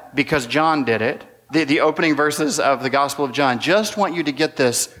that because John did it. The opening verses of the Gospel of John just want you to get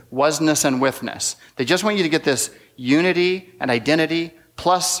this wasness and withness. They just want you to get this unity and identity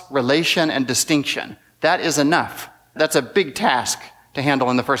plus relation and distinction. That is enough. That's a big task to handle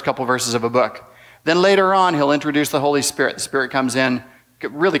in the first couple verses of a book. Then later on, he'll introduce the Holy Spirit. The Spirit comes in,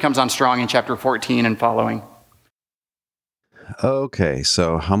 really comes on strong in chapter 14 and following. Okay,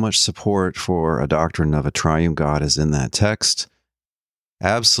 so how much support for a doctrine of a triune God is in that text?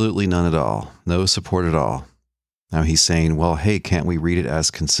 Absolutely none at all. No support at all. Now he's saying, well, hey, can't we read it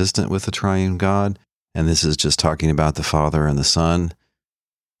as consistent with the triune God? And this is just talking about the Father and the Son.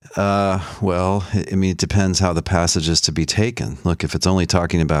 It depends how the passage is to be taken. Look, if it's only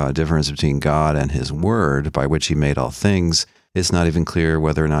talking about a difference between God and his word, by which he made all things, it's not even clear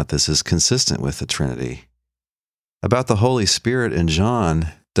whether or not this is consistent with the Trinity. About the Holy Spirit in John,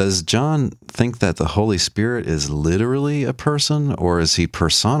 does John think that the Holy Spirit is literally a person, or is he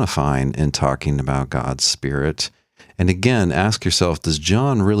personifying in talking about God's Spirit? And again, ask yourself, does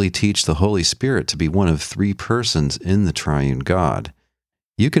John really teach the Holy Spirit to be one of three persons in the triune God?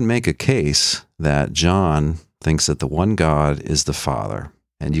 You can make a case that John thinks that the one God is the Father,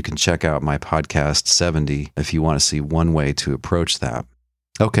 and you can check out my podcast 70 if you want to see one way to approach that.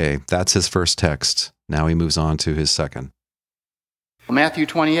 Okay, that's his first text. Now he moves on to his second. Matthew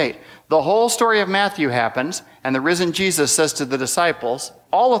 28. The whole story of Matthew happens, and the risen Jesus says to the disciples,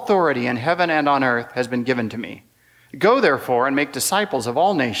 all authority in heaven and on earth has been given to me. Go therefore and make disciples of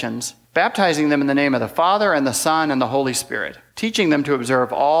all nations, baptizing them in the name of the Father and the Son and the Holy Spirit, teaching them to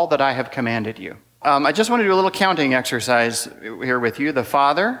observe all that I have commanded you. I just want to do a little counting exercise here with you. The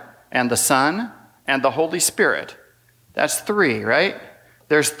Father and the Son and the Holy Spirit. That's three, right?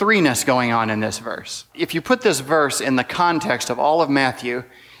 There's threeness going on in this verse. If you put this verse in the context of all of Matthew,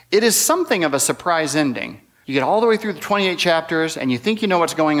 it is something of a surprise ending. You get all the way through the 28 chapters, and you think you know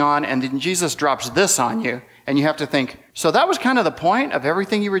what's going on, and then Jesus drops this on you, and you have to think, so that was kind of the point of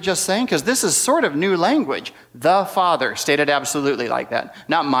everything you were just saying? Because this is sort of new language. The Father, stated absolutely like that.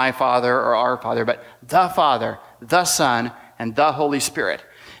 Not my Father or our Father, but the Father, the Son, and the Holy Spirit.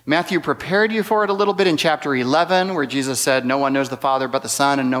 Matthew prepared you for it a little bit in chapter 11, where Jesus said, no one knows the Father but the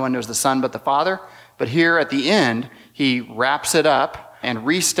Son, and no one knows the Son but the Father. But here at the end, he wraps it up and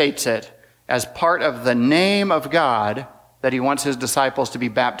restates it as part of the name of God that he wants his disciples to be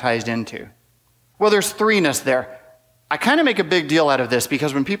baptized into. Well, there's threeness there. I kind of make a big deal out of this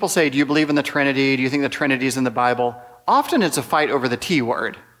because when people say, do you believe in the Trinity? Do you think the Trinity is in the Bible? Often it's a fight over the T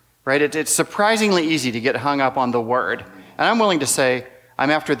word, right? It's surprisingly easy to get hung up on the word. And I'm willing to say, I'm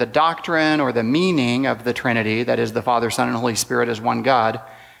after the doctrine or the meaning of the Trinity, that is the Father, Son, and Holy Spirit as one God.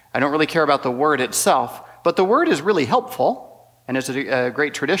 I don't really care about the word itself, but the word is really helpful, and it's a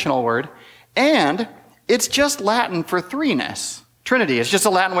great traditional word, and it's just Latin for threeness. Trinity is just a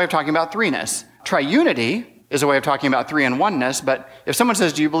Latin way of talking about threeness. Triunity is a way of talking about three in oneness, but if someone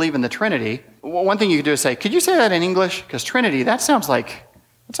says, do you believe in the Trinity? One thing you could do is say, could you say that in English? Because Trinity, that sounds like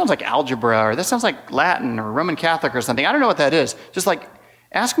algebra, or that sounds like Latin or Roman Catholic or something. I don't know what that is. Just like,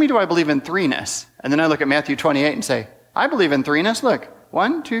 ask me, do I believe in threeness? And then I look at Matthew 28 and say, I believe in threeness. Look,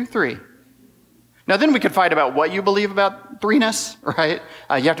 1, 2, 3. Now then we could fight about what you believe about threeness, right?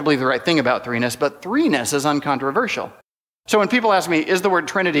 You have to believe the right thing about threeness, but threeness is uncontroversial. So when people ask me, is the word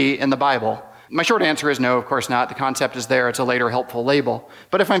Trinity in the Bible? My short answer is no, of course not. The concept is there. It's a later helpful label.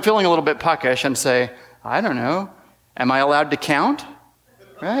 But if I'm feeling a little bit puckish and say, I don't know, am I allowed to count?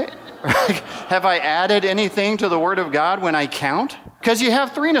 Right? Have I added anything to the Word of God when I count? Because you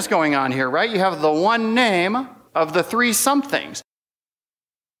have threeness going on here, right? You have the one name of the three somethings.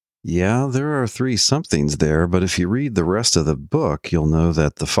 Yeah, there are three somethings there, but if you read the rest of the book, you'll know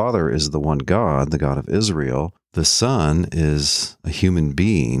that the Father is the one God, the God of Israel. The Son is a human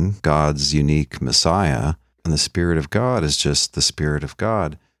being, God's unique Messiah, and the Spirit of God is just the Spirit of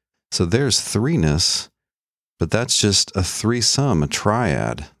God. So there's threeness, but that's just a threesome, a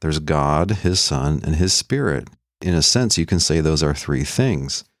triad. There's God, His Son, and His Spirit. In a sense, you can say those are three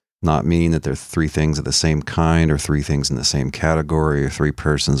things. Not meaning that they're three things of the same kind or three things in the same category or three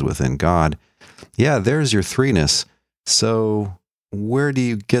persons within God. Yeah, there's your threeness. So where do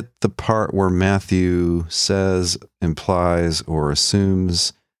you get the part where Matthew says, implies, or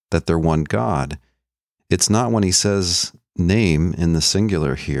assumes that they're one God? It's not when he says name in the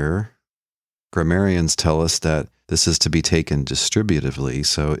singular here. Grammarians tell us that this is to be taken distributively.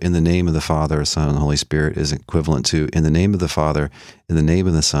 So in the name of the Father, Son, and Holy Spirit is equivalent to in the name of the Father, in the name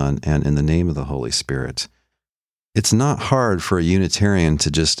of the Son, and in the name of the Holy Spirit. It's not hard for a Unitarian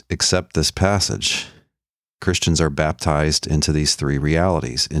to just accept this passage. Christians are baptized into these three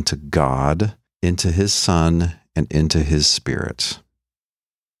realities, into God, into His Son, and into His Spirit.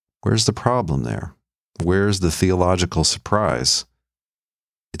 Where's the problem there? Where's the theological surprise?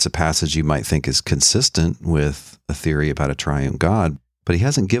 It's a passage you might think is consistent with a theory about a triune God, but he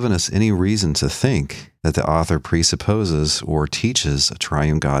hasn't given us any reason to think that the author presupposes or teaches a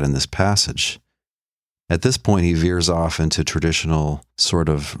triune God in this passage. At this point, he veers off into traditional sort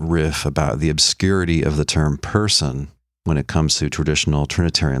of riff about the obscurity of the term person when it comes to traditional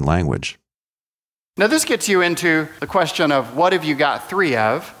Trinitarian language. Now this gets you into the question of what have you got three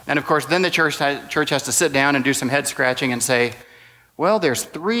of? And of course, then the church has to sit down and do some head scratching and say, well, there's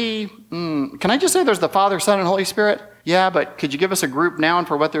three. Can I just say there's the Father, Son, and Holy Spirit? Yeah, but could you give us a group noun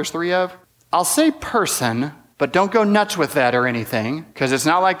for what there's three of? I'll say person, but don't go nuts with that or anything, because it's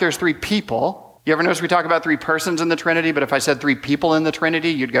not like there's three people. You ever notice we talk about three persons in the Trinity, but if I said three people in the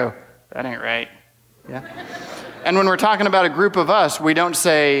Trinity, you'd go, that ain't right. Yeah. And when we're talking about a group of us, we don't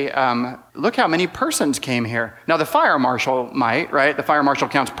say, look how many persons came here. Now, the fire marshal might, right? The fire marshal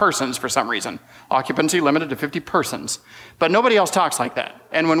counts persons for some reason. Occupancy limited to 50 persons. But nobody else talks like that.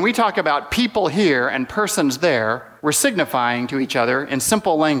 And when we talk about people here and persons there, we're signifying to each other in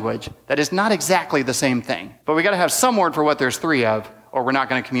simple language that is not exactly the same thing. But we got to have some word for what there's three of, or we're not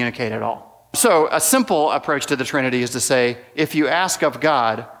going to communicate at all. So a simple approach to the Trinity is to say, if you ask of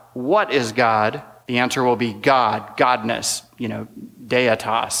God, what is God? The answer will be God, godness,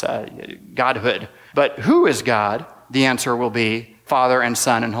 deitas, godhood. But who is God? The answer will be Father and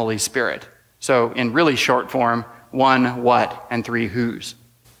Son and Holy Spirit. So in really short form, one what and three whos.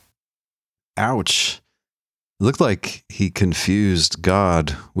 Ouch. It looked like he confused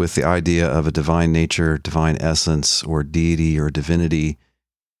God with the idea of a divine nature, divine essence, or deity or divinity.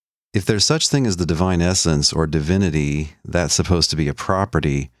 If there's such thing as the divine essence or divinity, that's supposed to be a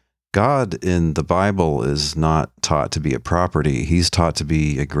property. God in the Bible is not taught to be a property. He's taught to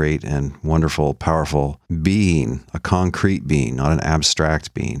be a great and wonderful, powerful being, a concrete being, not an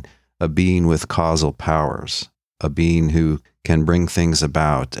abstract being, a being with causal powers, a being who can bring things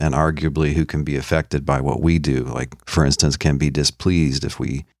about and arguably who can be affected by what we do, like, for instance, can be displeased if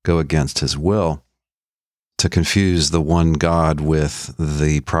we go against His will. To confuse the one God with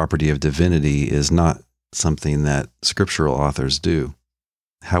the property of divinity is not something that scriptural authors do.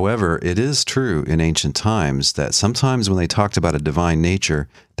 However, it is true in ancient times that sometimes when they talked about a divine nature,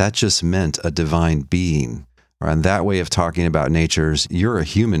 that just meant a divine being. And that way of talking about natures, you're a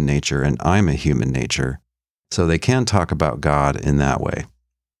human nature and I'm a human nature. So they can talk about God in that way.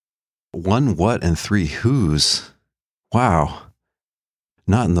 One what and three whos? Wow.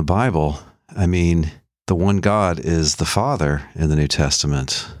 Not in the Bible. I mean, the one God is the Father in the New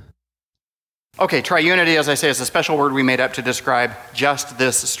Testament. Okay, triunity, as I say, is a special word we made up to describe just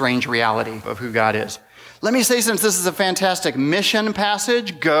this strange reality of who God is. Let me say, since this is a fantastic mission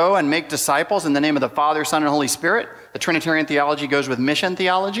passage, go and make disciples in the name of the Father, Son, and Holy Spirit. The Trinitarian theology goes with mission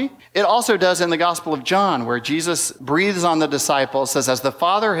theology. It also does in the Gospel of John, where Jesus breathes on the disciples, says, as the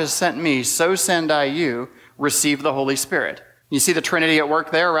Father has sent me, so send I you, receive the Holy Spirit. You see the Trinity at work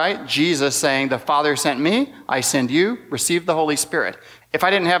there, right? Jesus saying, the Father sent me, I send you, receive the Holy Spirit. If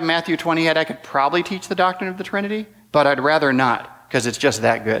I didn't have Matthew 28, I could probably teach the doctrine of the Trinity, but I'd rather not, because it's just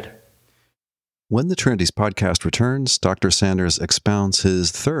that good. When the Trinities podcast returns, Dr. Sanders expounds his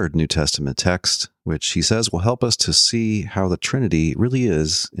third New Testament text, which he says will help us to see how the Trinity really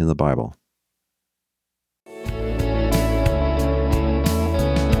is in the Bible.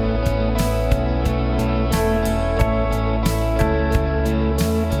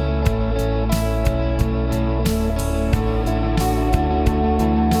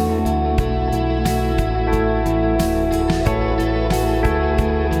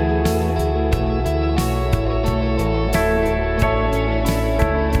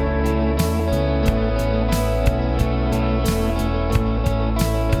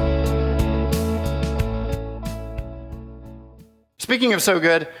 Speaking of so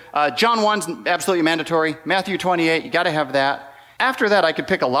good, John 1's absolutely mandatory. Matthew 28, you got to have that. After that, I could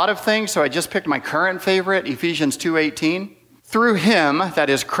pick a lot of things, so I just picked my current favorite, Ephesians 2:18. Through him, that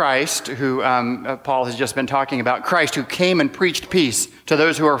is Christ, who Paul has just been talking about, Christ who came and preached peace to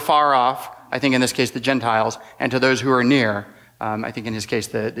those who are far off, I think in this case the Gentiles, and to those who are near, I think in his case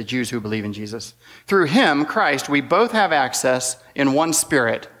the Jews who believe in Jesus. Through him, Christ, we both have access in one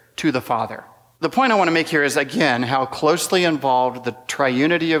Spirit to the Father. The point I want to make here is, again, how closely involved the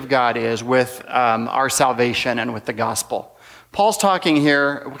triunity of God is with our salvation and with the gospel. Paul's talking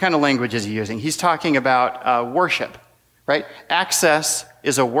here, what kind of language is he using? He's talking about worship, right? Access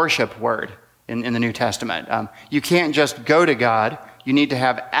is a worship word in the New Testament. You can't just go to God. You need to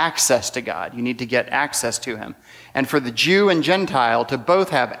have access to God. You need to get access to him. And for the Jew and Gentile to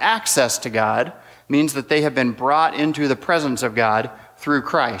both have access to God means that they have been brought into the presence of God through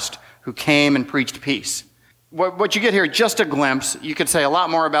Christ, who came and preached peace. What you get here, just a glimpse. You could say a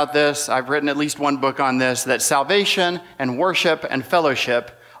lot more about this. I've written at least one book on this, that salvation and worship and fellowship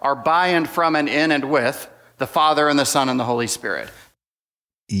are by and from and in and with the Father and the Son and the Holy Spirit.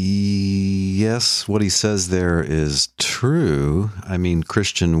 Yes, what he says there is true. I mean,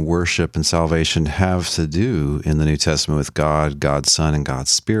 Christian worship and salvation have to do in the New Testament with God, God's Son, and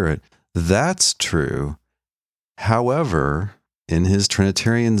God's Spirit. That's true. However, in his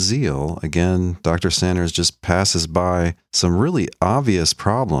Trinitarian zeal, again, Dr. Sanders just passes by some really obvious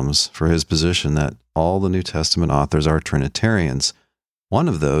problems for his position that all the New Testament authors are Trinitarians. One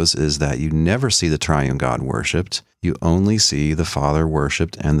of those is that you never see the triune God worshipped. You only see the Father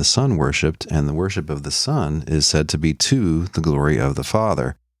worshipped and the Son worshipped, and the worship of the Son is said to be to the glory of the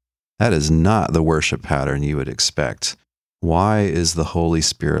Father. That is not the worship pattern you would expect. Why is the Holy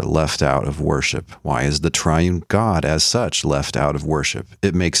Spirit left out of worship? Why is the triune God as such left out of worship?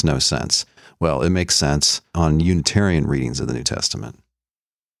 It makes no sense. Well, it makes sense on Unitarian readings of the New Testament.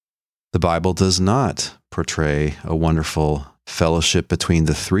 The Bible does not portray a wonderful fellowship between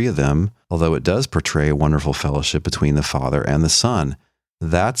the three of them, although it does portray a wonderful fellowship between the Father and the Son.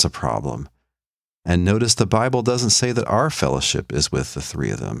 That's a problem. And notice the Bible doesn't say that our fellowship is with the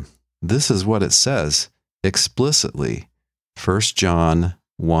three of them. This is what it says explicitly. 1 John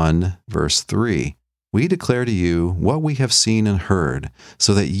 1, verse 3, we declare to you what we have seen and heard,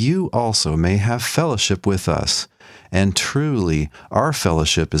 so that you also may have fellowship with us. And truly, our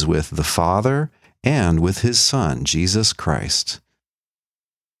fellowship is with the Father and with his Son, Jesus Christ.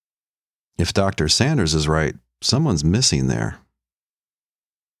 If Dr. Sanders is right, someone's missing there.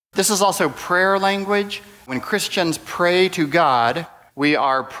 This is also prayer language. When Christians pray to God, we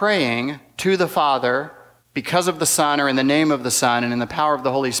are praying to the Father because of the Son, or in the name of the Son, and in the power of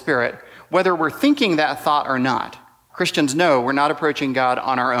the Holy Spirit, whether we're thinking that thought or not. Christians know we're not approaching God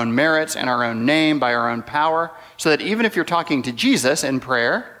on our own merits and our own name, by our own power, so that even if you're talking to Jesus in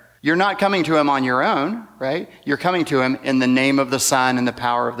prayer, you're not coming to him on your own, right? You're coming to him in the name of the Son and the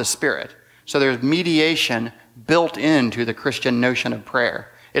power of the Spirit. So there's mediation built into the Christian notion of prayer.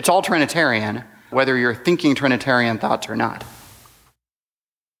 It's all Trinitarian, whether you're thinking Trinitarian thoughts or not.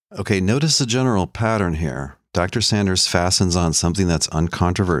 Okay, notice the general pattern here. Dr. Sanders fastens on something that's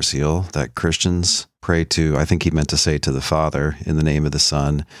uncontroversial, that Christians pray to, I think he meant to say to the Father, in the name of the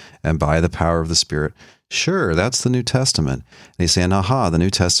Son, and by the power of the Spirit. Sure, that's the New Testament. And he's saying, aha, the New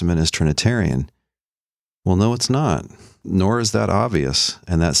Testament is Trinitarian. Well, no, it's not. Nor is that obvious,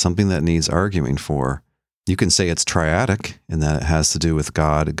 and that's something that needs arguing for. You can say it's triadic, in that it has to do with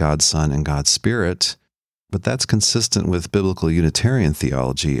God, God's Son, and God's Spirit. but that's consistent with biblical Unitarian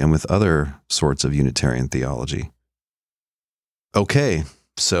theology and with other sorts of Unitarian theology. Okay,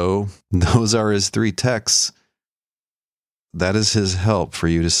 so those are his 3 texts. That is his help for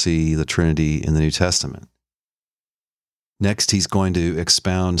you to see the Trinity in the New Testament. Next, he's going to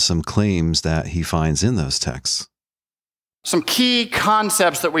expound some claims that he finds in those texts. Some key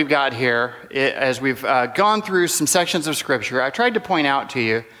concepts that we've got here, as we've gone through some sections of Scripture, I've tried to point out to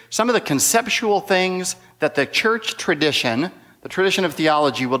you some of the conceptual things that the church tradition, the tradition of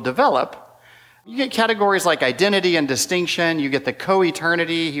theology, will develop. You get categories like identity and distinction. You get the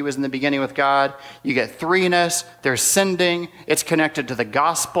co-eternity. He was in the beginning with God. You get threeness. There's sending. It's connected to the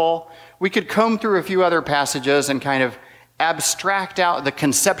gospel. We could comb through a few other passages and kind of abstract out the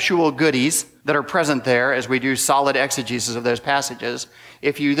conceptual goodies that are present there as we do solid exegesis of those passages.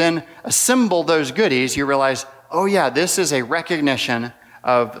 If you then assemble those goodies, you realize, oh yeah, this is a recognition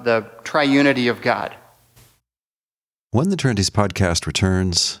of the triunity of God. When the Trinities podcast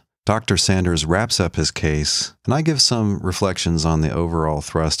returns, Dr. Sanders wraps up his case, and I give some reflections on the overall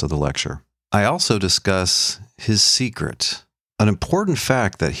thrust of the lecture. I also discuss his secret, an important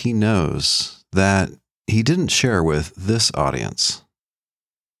fact that he knows that he didn't share with this audience.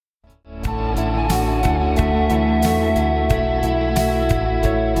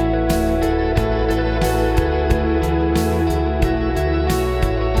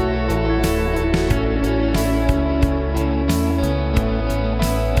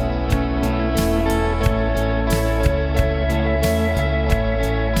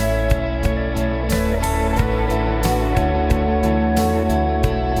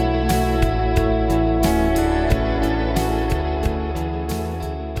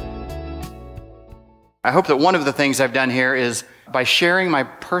 I hope that one of the things I've done here is, by sharing my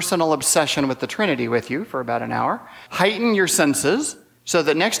personal obsession with the Trinity with you for about an hour, heighten your senses so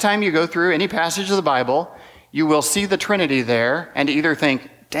that next time you go through any passage of the Bible, you will see the Trinity there and either think,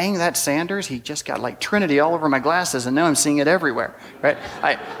 dang, that Sanders, he just got like Trinity all over my glasses and now I'm seeing it everywhere, right?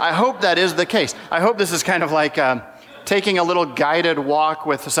 I hope that is the case. I hope this is kind of like taking a little guided walk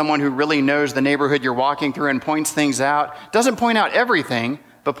with someone who really knows the neighborhood you're walking through and points things out. Doesn't point out everything,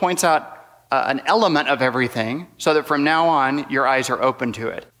 but points out an element of everything so that from now on, your eyes are open to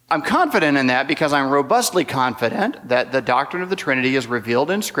it. I'm confident in that because I'm robustly confident that the doctrine of the Trinity is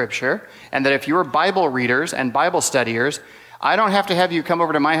revealed in Scripture, and that if you are Bible readers and Bible studiers, I don't have to have you come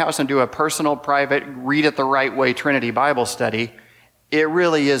over to my house and do a personal, private, read it the right way Trinity Bible study. It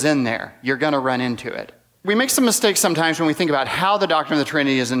really is in there. You're going to run into it. We make some mistakes sometimes when we think about how the doctrine of the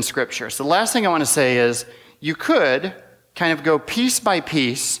Trinity is in Scripture. So the last thing I want to say is you could kind of go piece by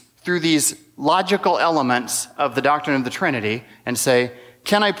piece through these logical elements of the doctrine of the Trinity and say,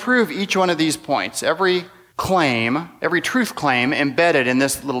 can I prove each one of these points? Every claim, every truth claim embedded in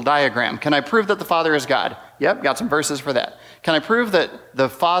this little diagram. Can I prove that the Father is God? Yep, got some verses for that. Can I prove that the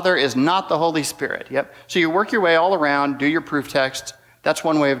Father is not the Holy Spirit? Yep. So you work your way all around, do your proof text. That's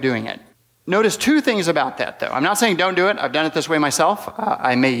one way of doing it. Notice 2 things about that, though. I'm not saying don't do it. I've done it this way myself.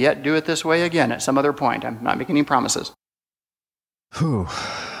 I may yet do it this way again at some other point. I'm not making any promises. Whew.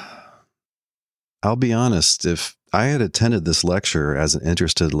 I'll be honest, if I had attended this lecture as an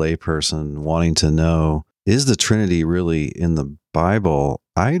interested layperson wanting to know, is the Trinity really in the Bible,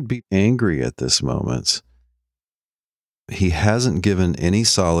 I'd be angry at this moment. He hasn't given any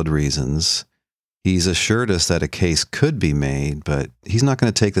solid reasons. He's assured us that a case could be made, but he's not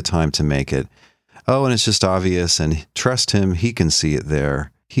going to take the time to make it. Oh, and it's just obvious, and trust him, he can see it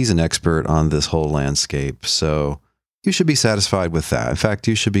there. He's an expert on this whole landscape, so you should be satisfied with that. In fact,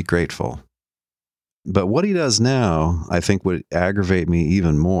 you should be grateful. But what he does now, I think, would aggravate me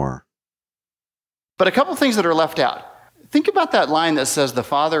even more. But a couple things that are left out. Think about that line that says the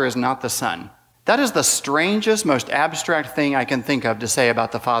Father is not the Son. That is the strangest, most abstract thing I can think of to say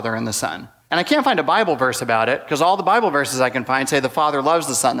about the Father and the Son. And I can't find a Bible verse about it, because all the Bible verses I can find say the Father loves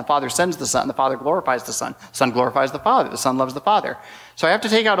the Son, the Father sends the Son, the Father glorifies the Son, the Son glorifies the Father, the Son loves the Father. So I have to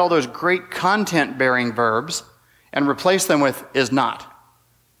take out all those great content-bearing verbs and replace them with is not.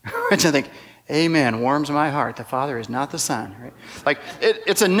 Which I think, amen, warms my heart. The Father is not the Son. Right? Like,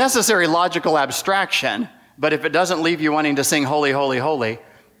 it's a necessary logical abstraction, but if it doesn't leave you wanting to sing holy, holy, holy,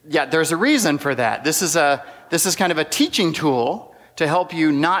 yeah, there's a reason for that. This is kind of a teaching tool to help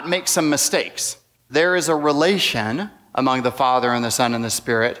you not make some mistakes. There is a relation among the Father and the Son and the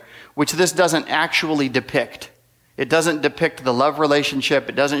Spirit, which this doesn't actually depict. It doesn't depict the love relationship.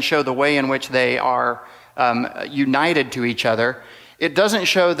 It doesn't show the way in which they are united to each other. It doesn't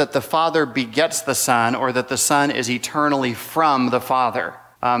show that the Father begets the Son or that the Son is eternally from the Father.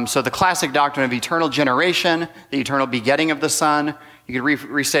 So the classic doctrine of eternal generation, the eternal begetting of the Son, You could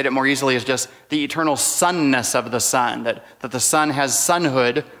restate it more easily as just the eternal sonness of the Son, that the Son has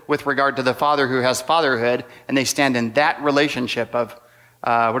sonhood with regard to the Father who has fatherhood, and they stand in that relationship of,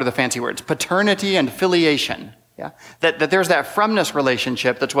 what are the fancy words? Paternity and filiation. Yeah? That there's that fromness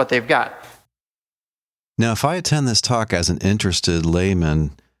relationship, that's what they've got. Now, if I attend this talk as an interested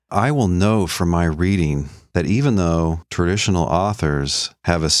layman, I will know from my reading that even though traditional authors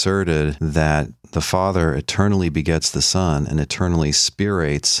have asserted that the Father eternally begets the Son and eternally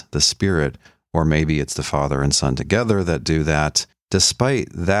spirates the Spirit, or maybe it's the Father and Son together that do that, despite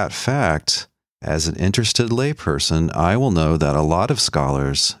that fact, as an interested layperson, I will know that a lot of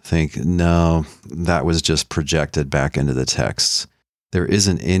scholars think, no, that was just projected back into the texts. There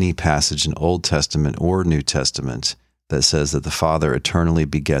isn't any passage in Old Testament or New Testament that says that the Father eternally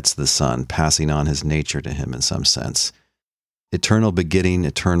begets the Son, passing on his nature to him in some sense. Eternal begetting,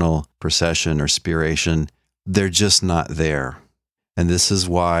 eternal procession or spiration, they're just not there. And this is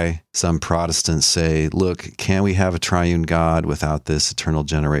why some Protestants say, look, can't we have a triune God without this eternal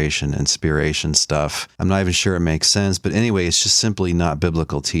generation and spiration stuff? I'm not even sure it makes sense, but anyway, it's just simply not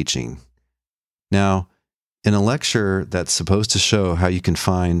biblical teaching. Now, in a lecture that's supposed to show how you can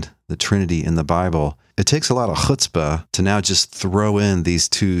find the Trinity in the Bible, it takes a lot of chutzpah to now just throw in these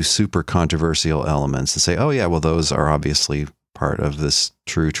two super controversial elements and say, oh yeah, well, those are obviously part of this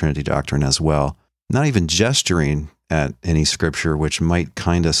true Trinity doctrine as well. Not even gesturing at any scripture which might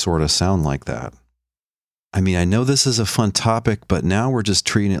kind of sort of sound like that. I mean, I know this is a fun topic, but now we're just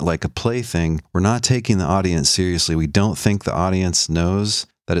treating it like a plaything. We're not taking the audience seriously. We don't think the audience knows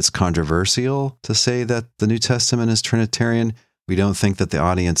that it's controversial to say that the New Testament is Trinitarian. We don't think that the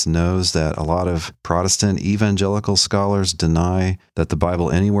audience knows that a lot of Protestant evangelical scholars deny that the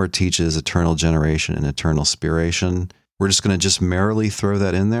Bible anywhere teaches eternal generation and eternal spiration. We're just going to just merrily throw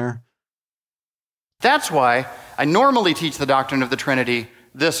that in there. That's why I normally teach the doctrine of the Trinity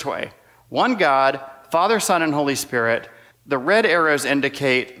this way. One God, Father, Son, and Holy Spirit. The red arrows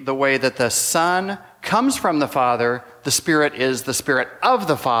indicate the way that the Son comes from the Father. The Spirit is the Spirit of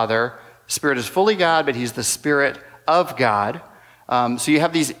the Father. The Spirit is fully God, but he's the Spirit of God. So you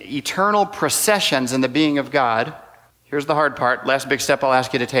have these eternal processions in the being of God. Here's the hard part, last big step I'll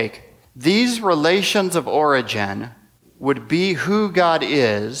ask you to take. These relations of origin would be who God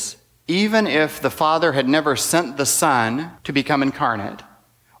is, even if the Father had never sent the Son to become incarnate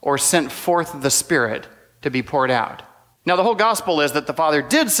or sent forth the Spirit to be poured out. Now, the whole gospel is that the Father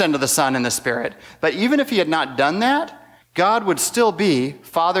did send the Son and the Spirit, but even if he had not done that, God would still be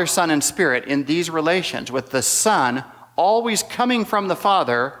Father, Son, and Spirit in these relations, with the Son always coming from the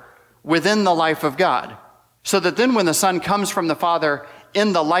Father within the life of God. So that then when the Son comes from the Father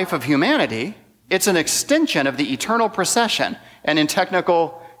in the life of humanity, it's an extension of the eternal procession. And in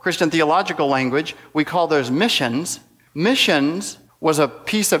technical Christian theological language, we call those missions. Missions was a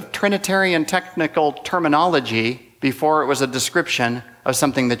piece of Trinitarian technical terminology before it was a description of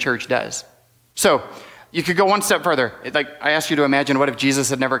something the church does. So you could go one step further. Like I asked you to imagine, what if Jesus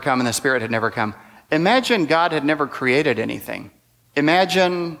had never come and the Spirit had never come? Imagine God had never created anything.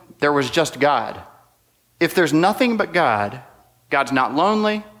 Imagine there was just God. If there's nothing but God, God's not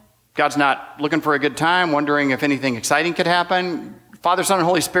lonely. God's not looking for a good time, wondering if anything exciting could happen. Father, Son, and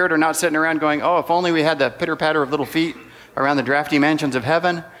Holy Spirit are not sitting around going, oh, if only we had the pitter-patter of little feet around the drafty mansions of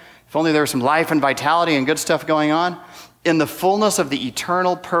heaven. If only there was some life and vitality and good stuff going on. In the fullness of the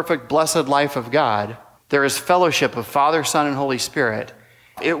eternal, perfect, blessed life of God, there is fellowship of Father, Son, and Holy Spirit.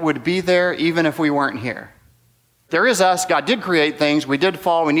 It would be there even if we weren't here. There is us. God did create things. We did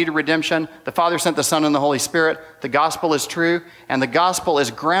fall. We needed redemption. The Father sent the Son and the Holy Spirit. The gospel is true, and the gospel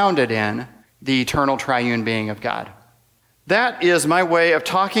is grounded in the eternal triune being of God. That is my way of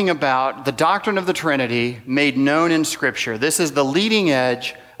talking about the doctrine of the Trinity made known in Scripture. This is the leading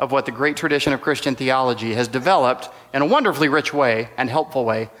edge of what the great tradition of Christian theology has developed in a wonderfully rich way and helpful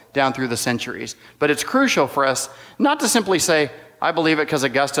way down through the centuries. But it's crucial for us not to simply say, I believe it because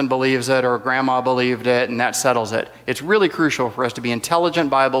Augustine believes it or Grandma believed it and that settles it. It's really crucial for us to be intelligent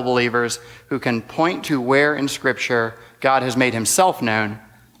Bible believers who can point to where in Scripture God has made himself known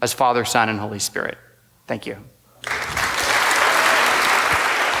as Father, Son, and Holy Spirit. Thank you.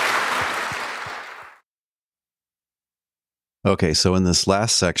 Okay, so in this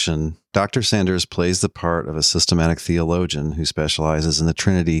last section, Dr. Sanders plays the part of a systematic theologian who specializes in the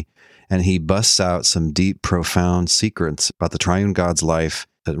Trinity, and he busts out some deep, profound secrets about the triune God's life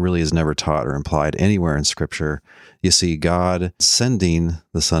that really is never taught or implied anywhere in Scripture. You see God sending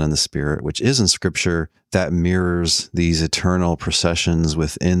the Son and the Spirit, which is in Scripture, that mirrors these eternal processions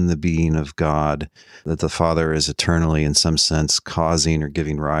within the being of God, that the Father is eternally, in some sense, causing or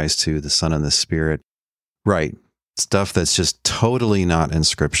giving rise to the Son and the Spirit. Right. stuff that's just totally not in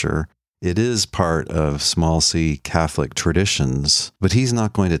Scripture. It is part of small c Catholic traditions, but he's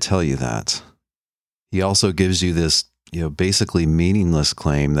not going to tell you that. He also gives you this, basically meaningless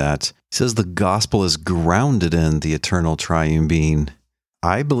claim that he says the gospel is grounded in the eternal triune being.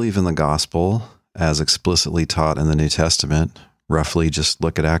 I believe in the gospel as explicitly taught in the New Testament. Roughly, just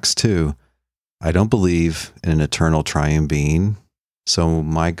look at Acts 2. I don't believe in an eternal triune being, so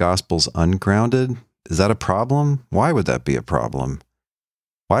my gospel's ungrounded. Is that a problem? Why would that be a problem?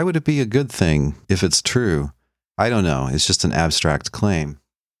 Why would it be a good thing if it's true? I don't know. It's just an abstract claim.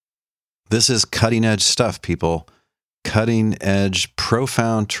 This is cutting-edge stuff, people. Cutting-edge,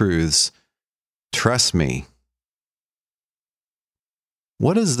 profound truths. Trust me.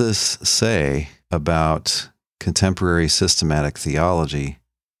 What does this say about contemporary systematic theology?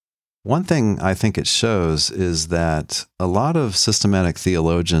 One thing I think it shows is that a lot of systematic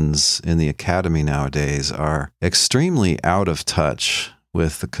theologians in the academy nowadays are extremely out of touch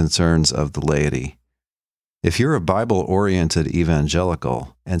with the concerns of the laity. If you're a Bible-oriented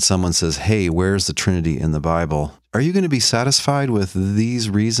evangelical and someone says, hey, where's the Trinity in the Bible? Are you going to be satisfied with these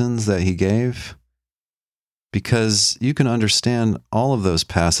reasons that he gave? Because you can understand all of those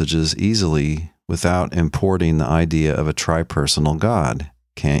passages easily without importing the idea of a tripersonal God,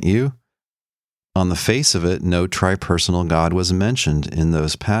 can't you? On the face of it, no tripersonal God was mentioned in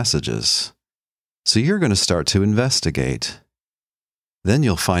those passages. So you're going to start to investigate. Then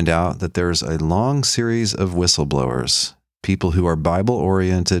you'll find out that there's a long series of whistleblowers, people who are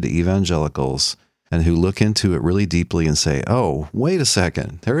Bible-oriented evangelicals, and who look into it really deeply and say, oh, wait a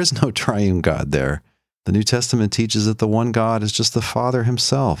second, there is no triune God there. The New Testament teaches that the one God is just the Father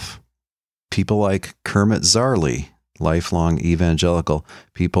himself. People like Kermit Zarley, lifelong evangelical,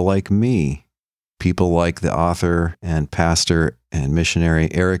 people like me, people like the author and pastor and missionary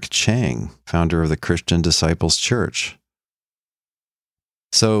Eric Chang, founder of the Christian Disciples Church.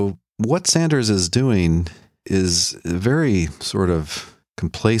 So what Sanders is doing is very sort of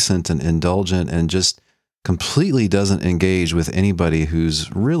complacent and indulgent and just completely doesn't engage with anybody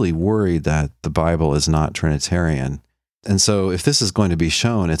who's really worried that the Bible is not Trinitarian. And so if this is going to be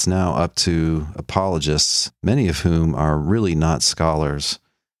shown, it's now up to apologists, many of whom are really not scholars.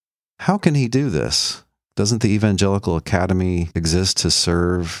 How can he do this? Doesn't the Evangelical Academy exist to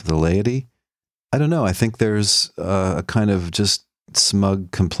serve the laity? I don't know. I think there's a kind of just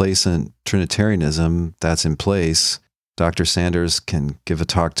smug, complacent Trinitarianism that's in place. Dr. Sanders can give a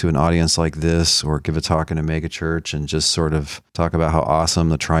talk to an audience like this or give a talk in a megachurch and just sort of talk about how awesome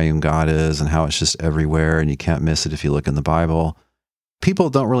the triune God is and how it's just everywhere and you can't miss it if you look in the Bible. People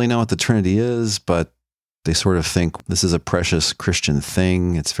don't really know what the Trinity is, but they sort of think this is a precious Christian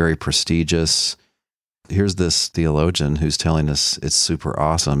thing. It's very prestigious. Here's this theologian who's telling us it's super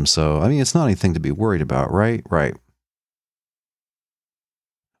awesome. So, it's not anything to be worried about, right? Right.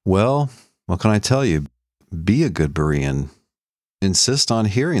 Well, what can I tell you? Be a good Berean. Insist on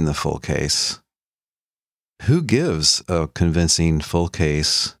hearing the full case. Who gives a convincing full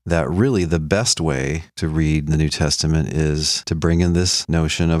case that really the best way to read the New Testament is to bring in this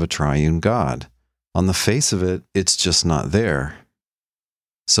notion of a triune God? On the face of it, it's just not there.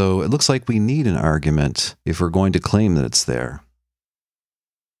 So it looks like we need an argument if we're going to claim that it's there.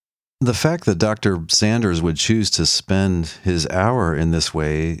 The fact that Dr. Sanders would choose to spend his hour in this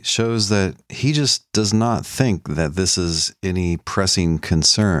way shows that he just does not think that this is any pressing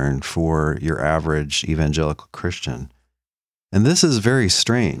concern for your average evangelical Christian. And this is very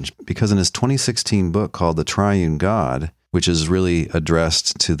strange because in his 2016 book called The Triune God, which is really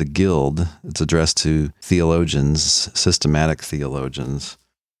addressed to the Guild, it's addressed to theologians, systematic theologians,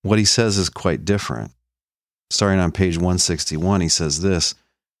 what he says is quite different. Starting on page 161, he says this: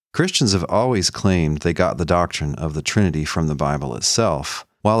 Christians have always claimed they got the doctrine of the Trinity from the Bible itself,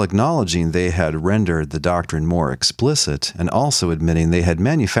 while acknowledging they had rendered the doctrine more explicit and also admitting they had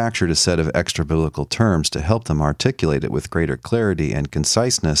manufactured a set of extra-biblical terms to help them articulate it with greater clarity and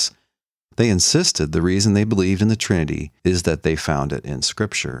conciseness. They insisted the reason they believed in the Trinity is that they found it in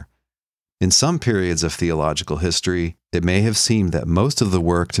Scripture. In some periods of theological history, it may have seemed that most of the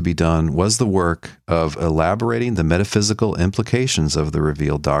work to be done was the work of elaborating the metaphysical implications of the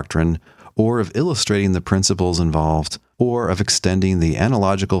revealed doctrine, or of illustrating the principles involved, or of extending the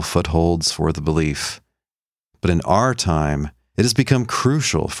analogical footholds for the belief. But in our time, it has become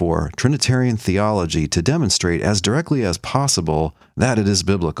crucial for Trinitarian theology to demonstrate as directly as possible that it is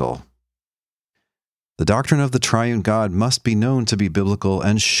biblical. The doctrine of the triune God must be known to be biblical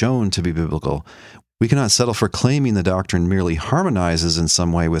and shown to be biblical. We cannot settle for claiming the doctrine merely harmonizes in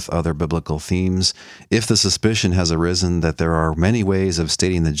some way with other biblical themes if the suspicion has arisen that there are many ways of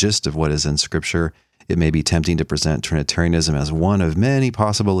stating the gist of what is in Scripture, It may be tempting to present Trinitarianism as one of many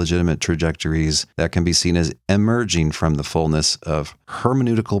possible legitimate trajectories that can be seen as emerging from the fullness of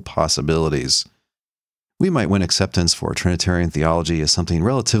hermeneutical possibilities. We might win acceptance for Trinitarian theology as something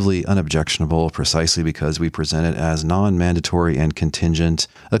relatively unobjectionable precisely because we present it as non-mandatory and contingent,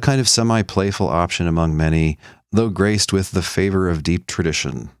 a kind of semi-playful option among many, though graced with the favor of deep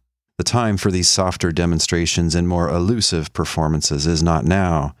tradition. The time for these softer demonstrations and more elusive performances is not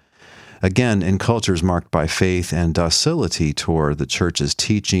now. Again, in cultures marked by faith and docility toward the Church's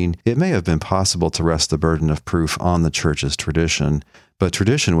teaching, it may have been possible to rest the burden of proof on the Church's tradition, but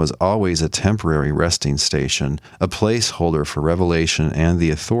tradition was always a temporary resting station, a placeholder for revelation and the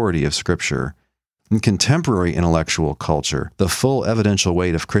authority of Scripture. In contemporary intellectual culture, the full evidential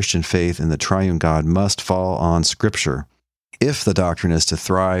weight of Christian faith in the triune God must fall on Scripture. If the doctrine is to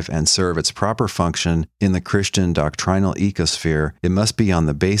thrive and serve its proper function in the Christian doctrinal ecosphere, it must be on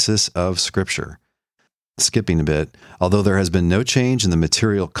the basis of Scripture. Skipping a bit, although there has been no change in the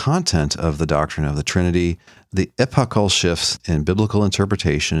material content of the doctrine of the Trinity, the epochal shifts in biblical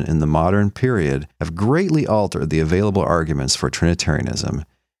interpretation in the modern period have greatly altered the available arguments for Trinitarianism.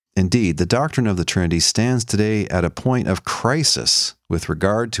 Indeed, the doctrine of the Trinity stands today at a point of crisis with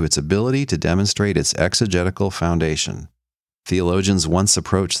regard to its ability to demonstrate its exegetical foundation. Theologians once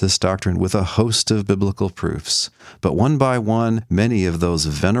approached this doctrine with a host of biblical proofs, but one by one, many of those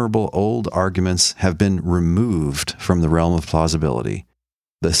venerable old arguments have been removed from the realm of plausibility.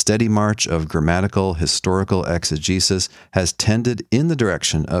 The steady march of grammatical, historical exegesis has tended in the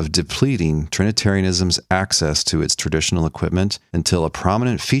direction of depleting Trinitarianism's access to its traditional equipment until a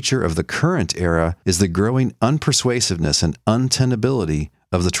prominent feature of the current era is the growing unpersuasiveness and untenability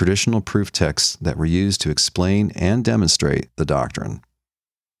of the traditional proof texts that were used to explain and demonstrate the doctrine.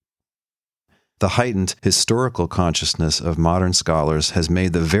 The heightened historical consciousness of modern scholars has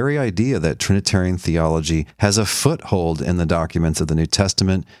made the very idea that Trinitarian theology has a foothold in the documents of the New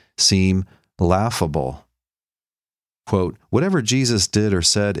Testament seem laughable. Quote, "Whatever Jesus did or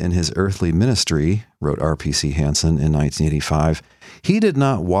said in his earthly ministry," wrote R.P.C. Hansen in 1985, "he did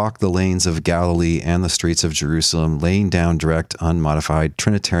not walk the lanes of Galilee and the streets of Jerusalem laying down direct, unmodified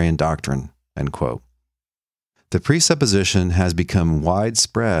Trinitarian doctrine." End quote. The presupposition has become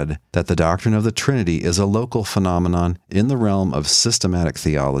widespread that the doctrine of the Trinity is a local phenomenon in the realm of systematic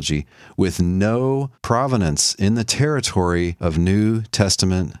theology with no provenance in the territory of New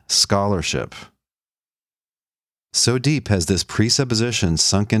Testament scholarship. So deep has this presupposition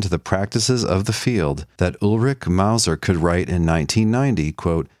sunk into the practices of the field that Ulrich Mauser could write in 1990,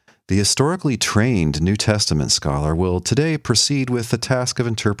 quote, "The historically trained New Testament scholar will today proceed with the task of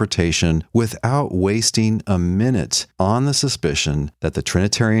interpretation without wasting a minute on the suspicion that the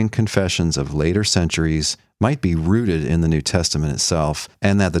Trinitarian confessions of later centuries might be rooted in the New Testament itself,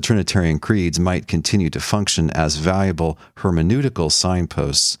 and that the Trinitarian creeds might continue to function as valuable hermeneutical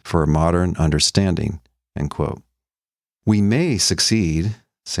signposts for a modern understanding." End quote. We may succeed,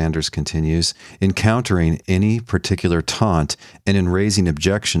 Sanders continues, in countering any particular taunt and in raising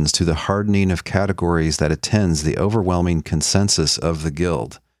objections to the hardening of categories that attends the overwhelming consensus of the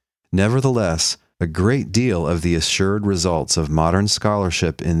Guild. Nevertheless, a great deal of the assured results of modern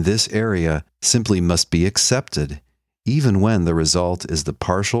scholarship in this area simply must be accepted, even when the result is the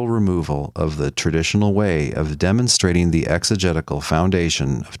partial removal of the traditional way of demonstrating the exegetical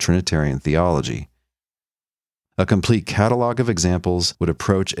foundation of Trinitarian theology. A complete catalog of examples would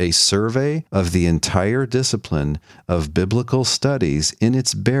approach a survey of the entire discipline of biblical studies in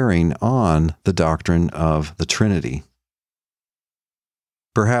its bearing on the doctrine of the Trinity.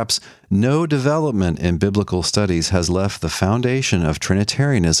 Perhaps no development in biblical studies has left the foundation of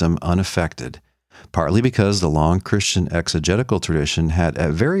Trinitarianism unaffected, partly because the long Christian exegetical tradition had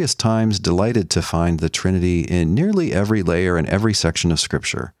at various times delighted to find the Trinity in nearly every layer and every section of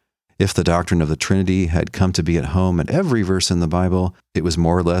Scripture. If the doctrine of the Trinity had come to be at home at every verse in the Bible, it was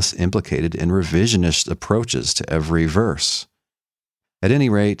more or less implicated in revisionist approaches to every verse. At any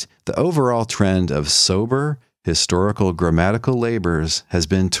rate, the overall trend of sober, historical grammatical labors has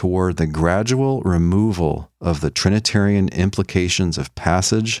been toward the gradual removal of the Trinitarian implications of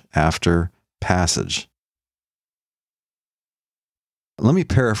passage after passage. Let me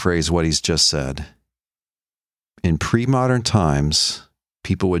paraphrase what he's just said. In pre-modern times,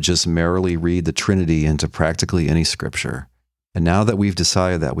 people would just merrily read the Trinity into practically any scripture. And now that we've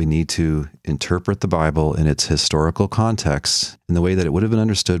decided that we need to interpret the Bible in its historical context, in the way that it would have been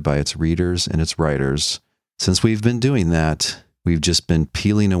understood by its readers and its writers, since we've been doing that, we've just been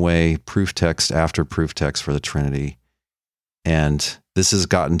peeling away proof text after proof text for the Trinity. And this has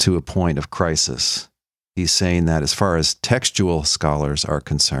gotten to a point of crisis. He's saying that as far as textual scholars are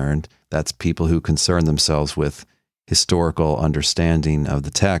concerned, that's people who concern themselves with historical understanding of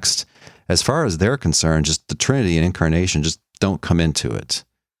the text. As far as they're concerned, just the Trinity and incarnation just don't come into it.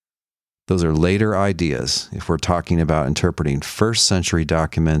 Those are later ideas. If we're talking about interpreting first century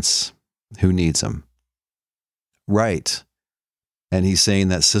documents, who needs them? Right. And he's saying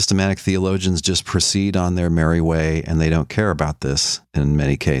that systematic theologians just proceed on their merry way and they don't care about this in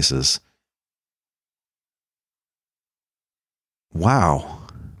many cases. Wow.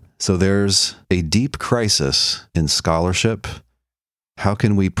 So there's a deep crisis in scholarship. How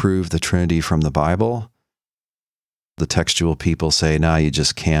can we prove the Trinity from the Bible? The textual people say, no, you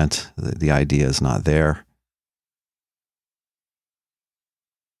just can't. The idea is not there.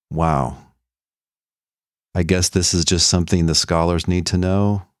 Wow. I guess this is just something the scholars need to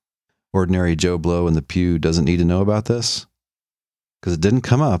know. Ordinary Joe Blow in the pew doesn't need to know about this, because it didn't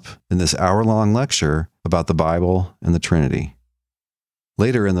come up in this hour-long lecture about the Bible and the Trinity.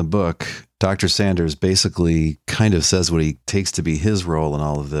 Later in the book, Dr. Sanders basically kind of says what he takes to be his role in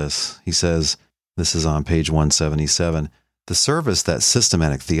all of this. He says, this is on page 177, the service that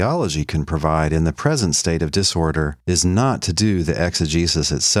systematic theology can provide in the present state of disorder is not to do the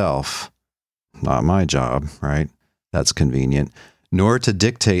exegesis itself. Not my job, right? That's convenient. Nor to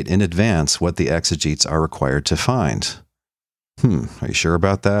dictate in advance what the exegetes are required to find. Are you sure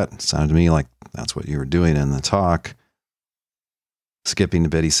about that? It sounded to me like that's what you were doing in the talk. Skipping a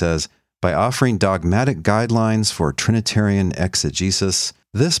bit, he says, by offering dogmatic guidelines for Trinitarian exegesis,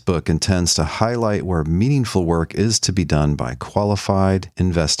 this book intends to highlight where meaningful work is to be done by qualified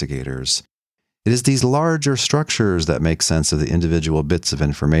investigators. It is these larger structures that make sense of the individual bits of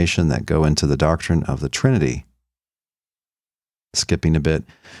information that go into the doctrine of the Trinity. Skipping a bit,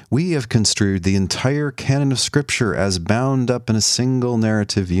 we have construed the entire canon of Scripture as bound up in a single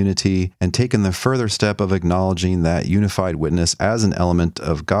narrative unity and taken the further step of acknowledging that unified witness as an element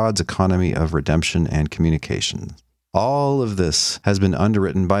of God's economy of redemption and communication. All of this has been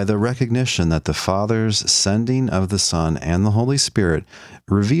underwritten by the recognition that the Father's sending of the Son and the Holy Spirit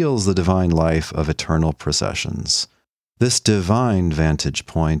reveals the divine life of eternal processions. This divine vantage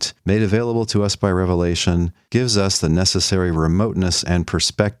point, made available to us by revelation, gives us the necessary remoteness and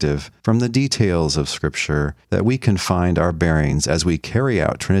perspective from the details of Scripture that we can find our bearings as we carry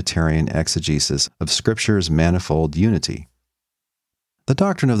out Trinitarian exegesis of Scripture's manifold unity. The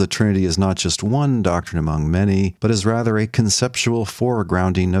doctrine of the Trinity is not just one doctrine among many, but is rather a conceptual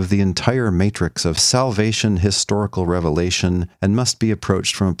foregrounding of the entire matrix of salvation historical revelation, and must be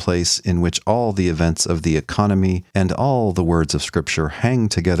approached from a place in which all the events of the economy and all the words of Scripture hang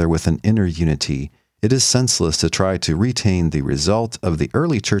together with an inner unity. It is senseless to try to retain the result of the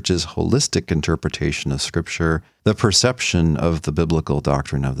early church's holistic interpretation of Scripture, the perception of the biblical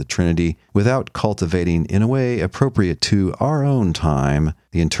doctrine of the Trinity, without cultivating in a way appropriate to our own time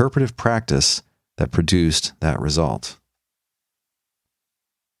the interpretive practice that produced that result.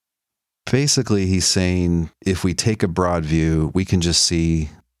 Basically, he's saying if we take a broad view, we can just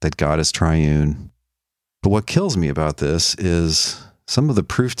see that God is triune. But what kills me about this is some of the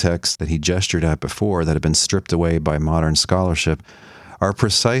proof texts that he gestured at before that have been stripped away by modern scholarship are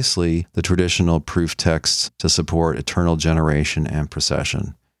precisely the traditional proof texts to support eternal generation and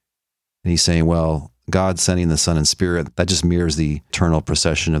procession. And he's saying, well, God sending the Son and Spirit, that just mirrors the eternal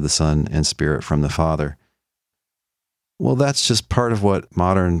procession of the Son and Spirit from the Father. Well, that's just part of what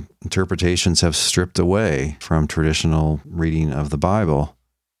modern interpretations have stripped away from traditional reading of the Bible.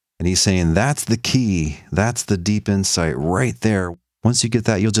 And he's saying that's the key, that's the deep insight right there. Once you get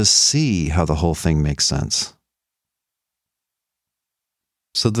that, you'll just see how the whole thing makes sense.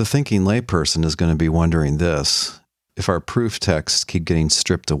 So the thinking layperson is going to be wondering this. If our proof texts keep getting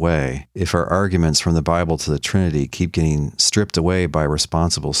stripped away, if our arguments from the Bible to the Trinity keep getting stripped away by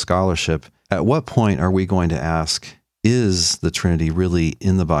responsible scholarship, at what point are we going to ask, is the Trinity really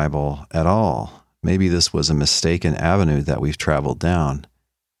in the Bible at all? Maybe this was a mistaken avenue that we've traveled down.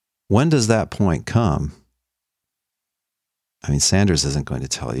 When does that point come? I mean, Sanders isn't going to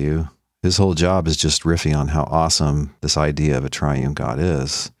tell you. His whole job is just riffing on how awesome this idea of a triune God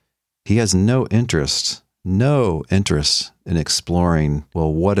is. He has no interest in exploring,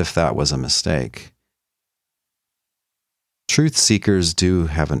 well, what if that was a mistake? Truth seekers do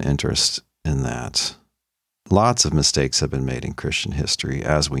have an interest in that. Lots of mistakes have been made in Christian history,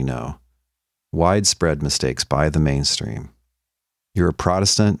 as we know. Widespread mistakes by the mainstream. You're a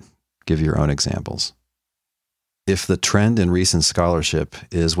Protestant? Give your own examples. If the trend in recent scholarship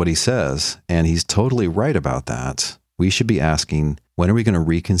is what he says, and he's totally right about that, we should be asking, when are we going to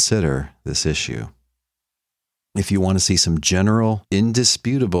reconsider this issue? If you want to see some general,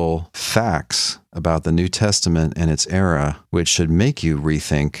 indisputable facts about the New Testament and its era, which should make you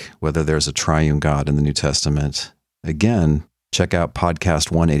rethink whether there's a triune God in the New Testament, again, check out podcast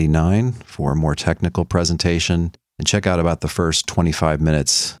 189 for a more technical presentation, and check out about the first 25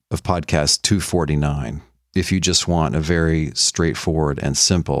 minutes of podcast 249 if you just want a very straightforward and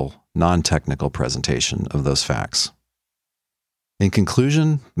simple, non-technical presentation of those facts. In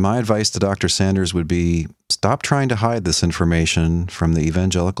conclusion, my advice to Dr. Sanders would be stop trying to hide this information from the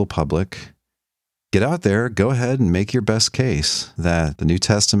evangelical public. Get out there, go ahead and make your best case that the New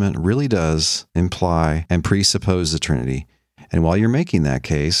Testament really does imply and presuppose the Trinity. And while you're making that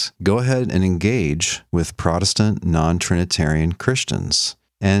case, go ahead and engage with Protestant non-Trinitarian Christians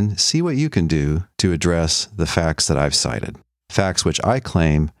and see what you can do to address the facts that I've cited. Facts which I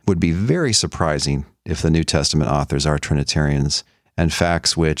claim would be very surprising if the New Testament authors are Trinitarians, and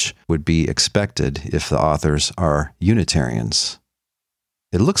facts which would be expected if the authors are Unitarians.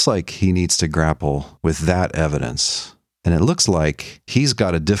 It looks like he needs to grapple with that evidence, and it looks like he's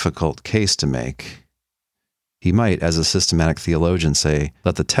got a difficult case to make. He might, as a systematic theologian, say,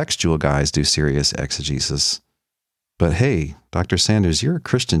 let the textual guys do serious exegesis. But hey, Dr. Sanders, you're a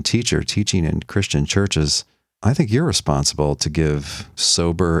Christian teacher teaching in Christian churches. I think you're responsible to give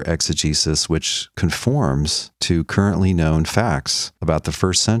sober exegesis which conforms to currently known facts about the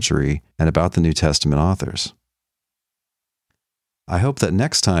first century and about the New Testament authors. I hope that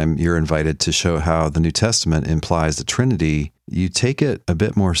next time you're invited to show how the New Testament implies the Trinity, you take it a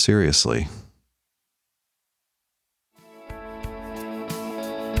bit more seriously.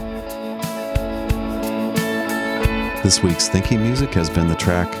 This week's thinking music has been the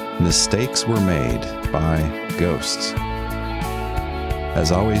track Mistakes Were Made by Ghosts.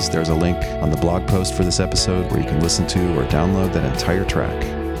 As always, there's a link on the blog post for this episode where you can listen to or download that entire track.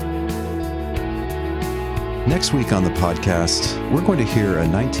 Next week on the podcast, we're going to hear a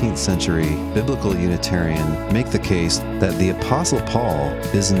 19th century biblical Unitarian make the case that the Apostle Paul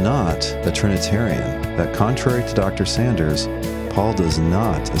is not a Trinitarian, that contrary to Dr. Sanders, Paul does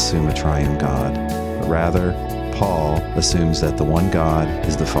not assume a triune God, but rather, Paul assumes that the one God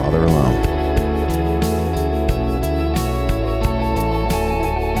is the Father alone.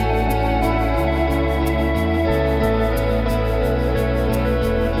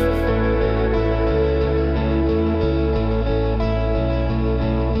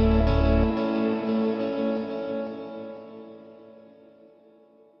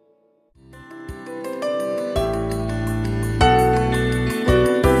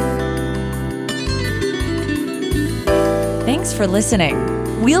 Thanks for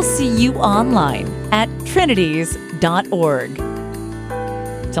listening. We'll see you online at trinities.org.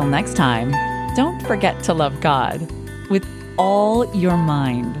 Till next time, don't forget to love God with all your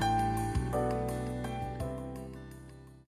mind.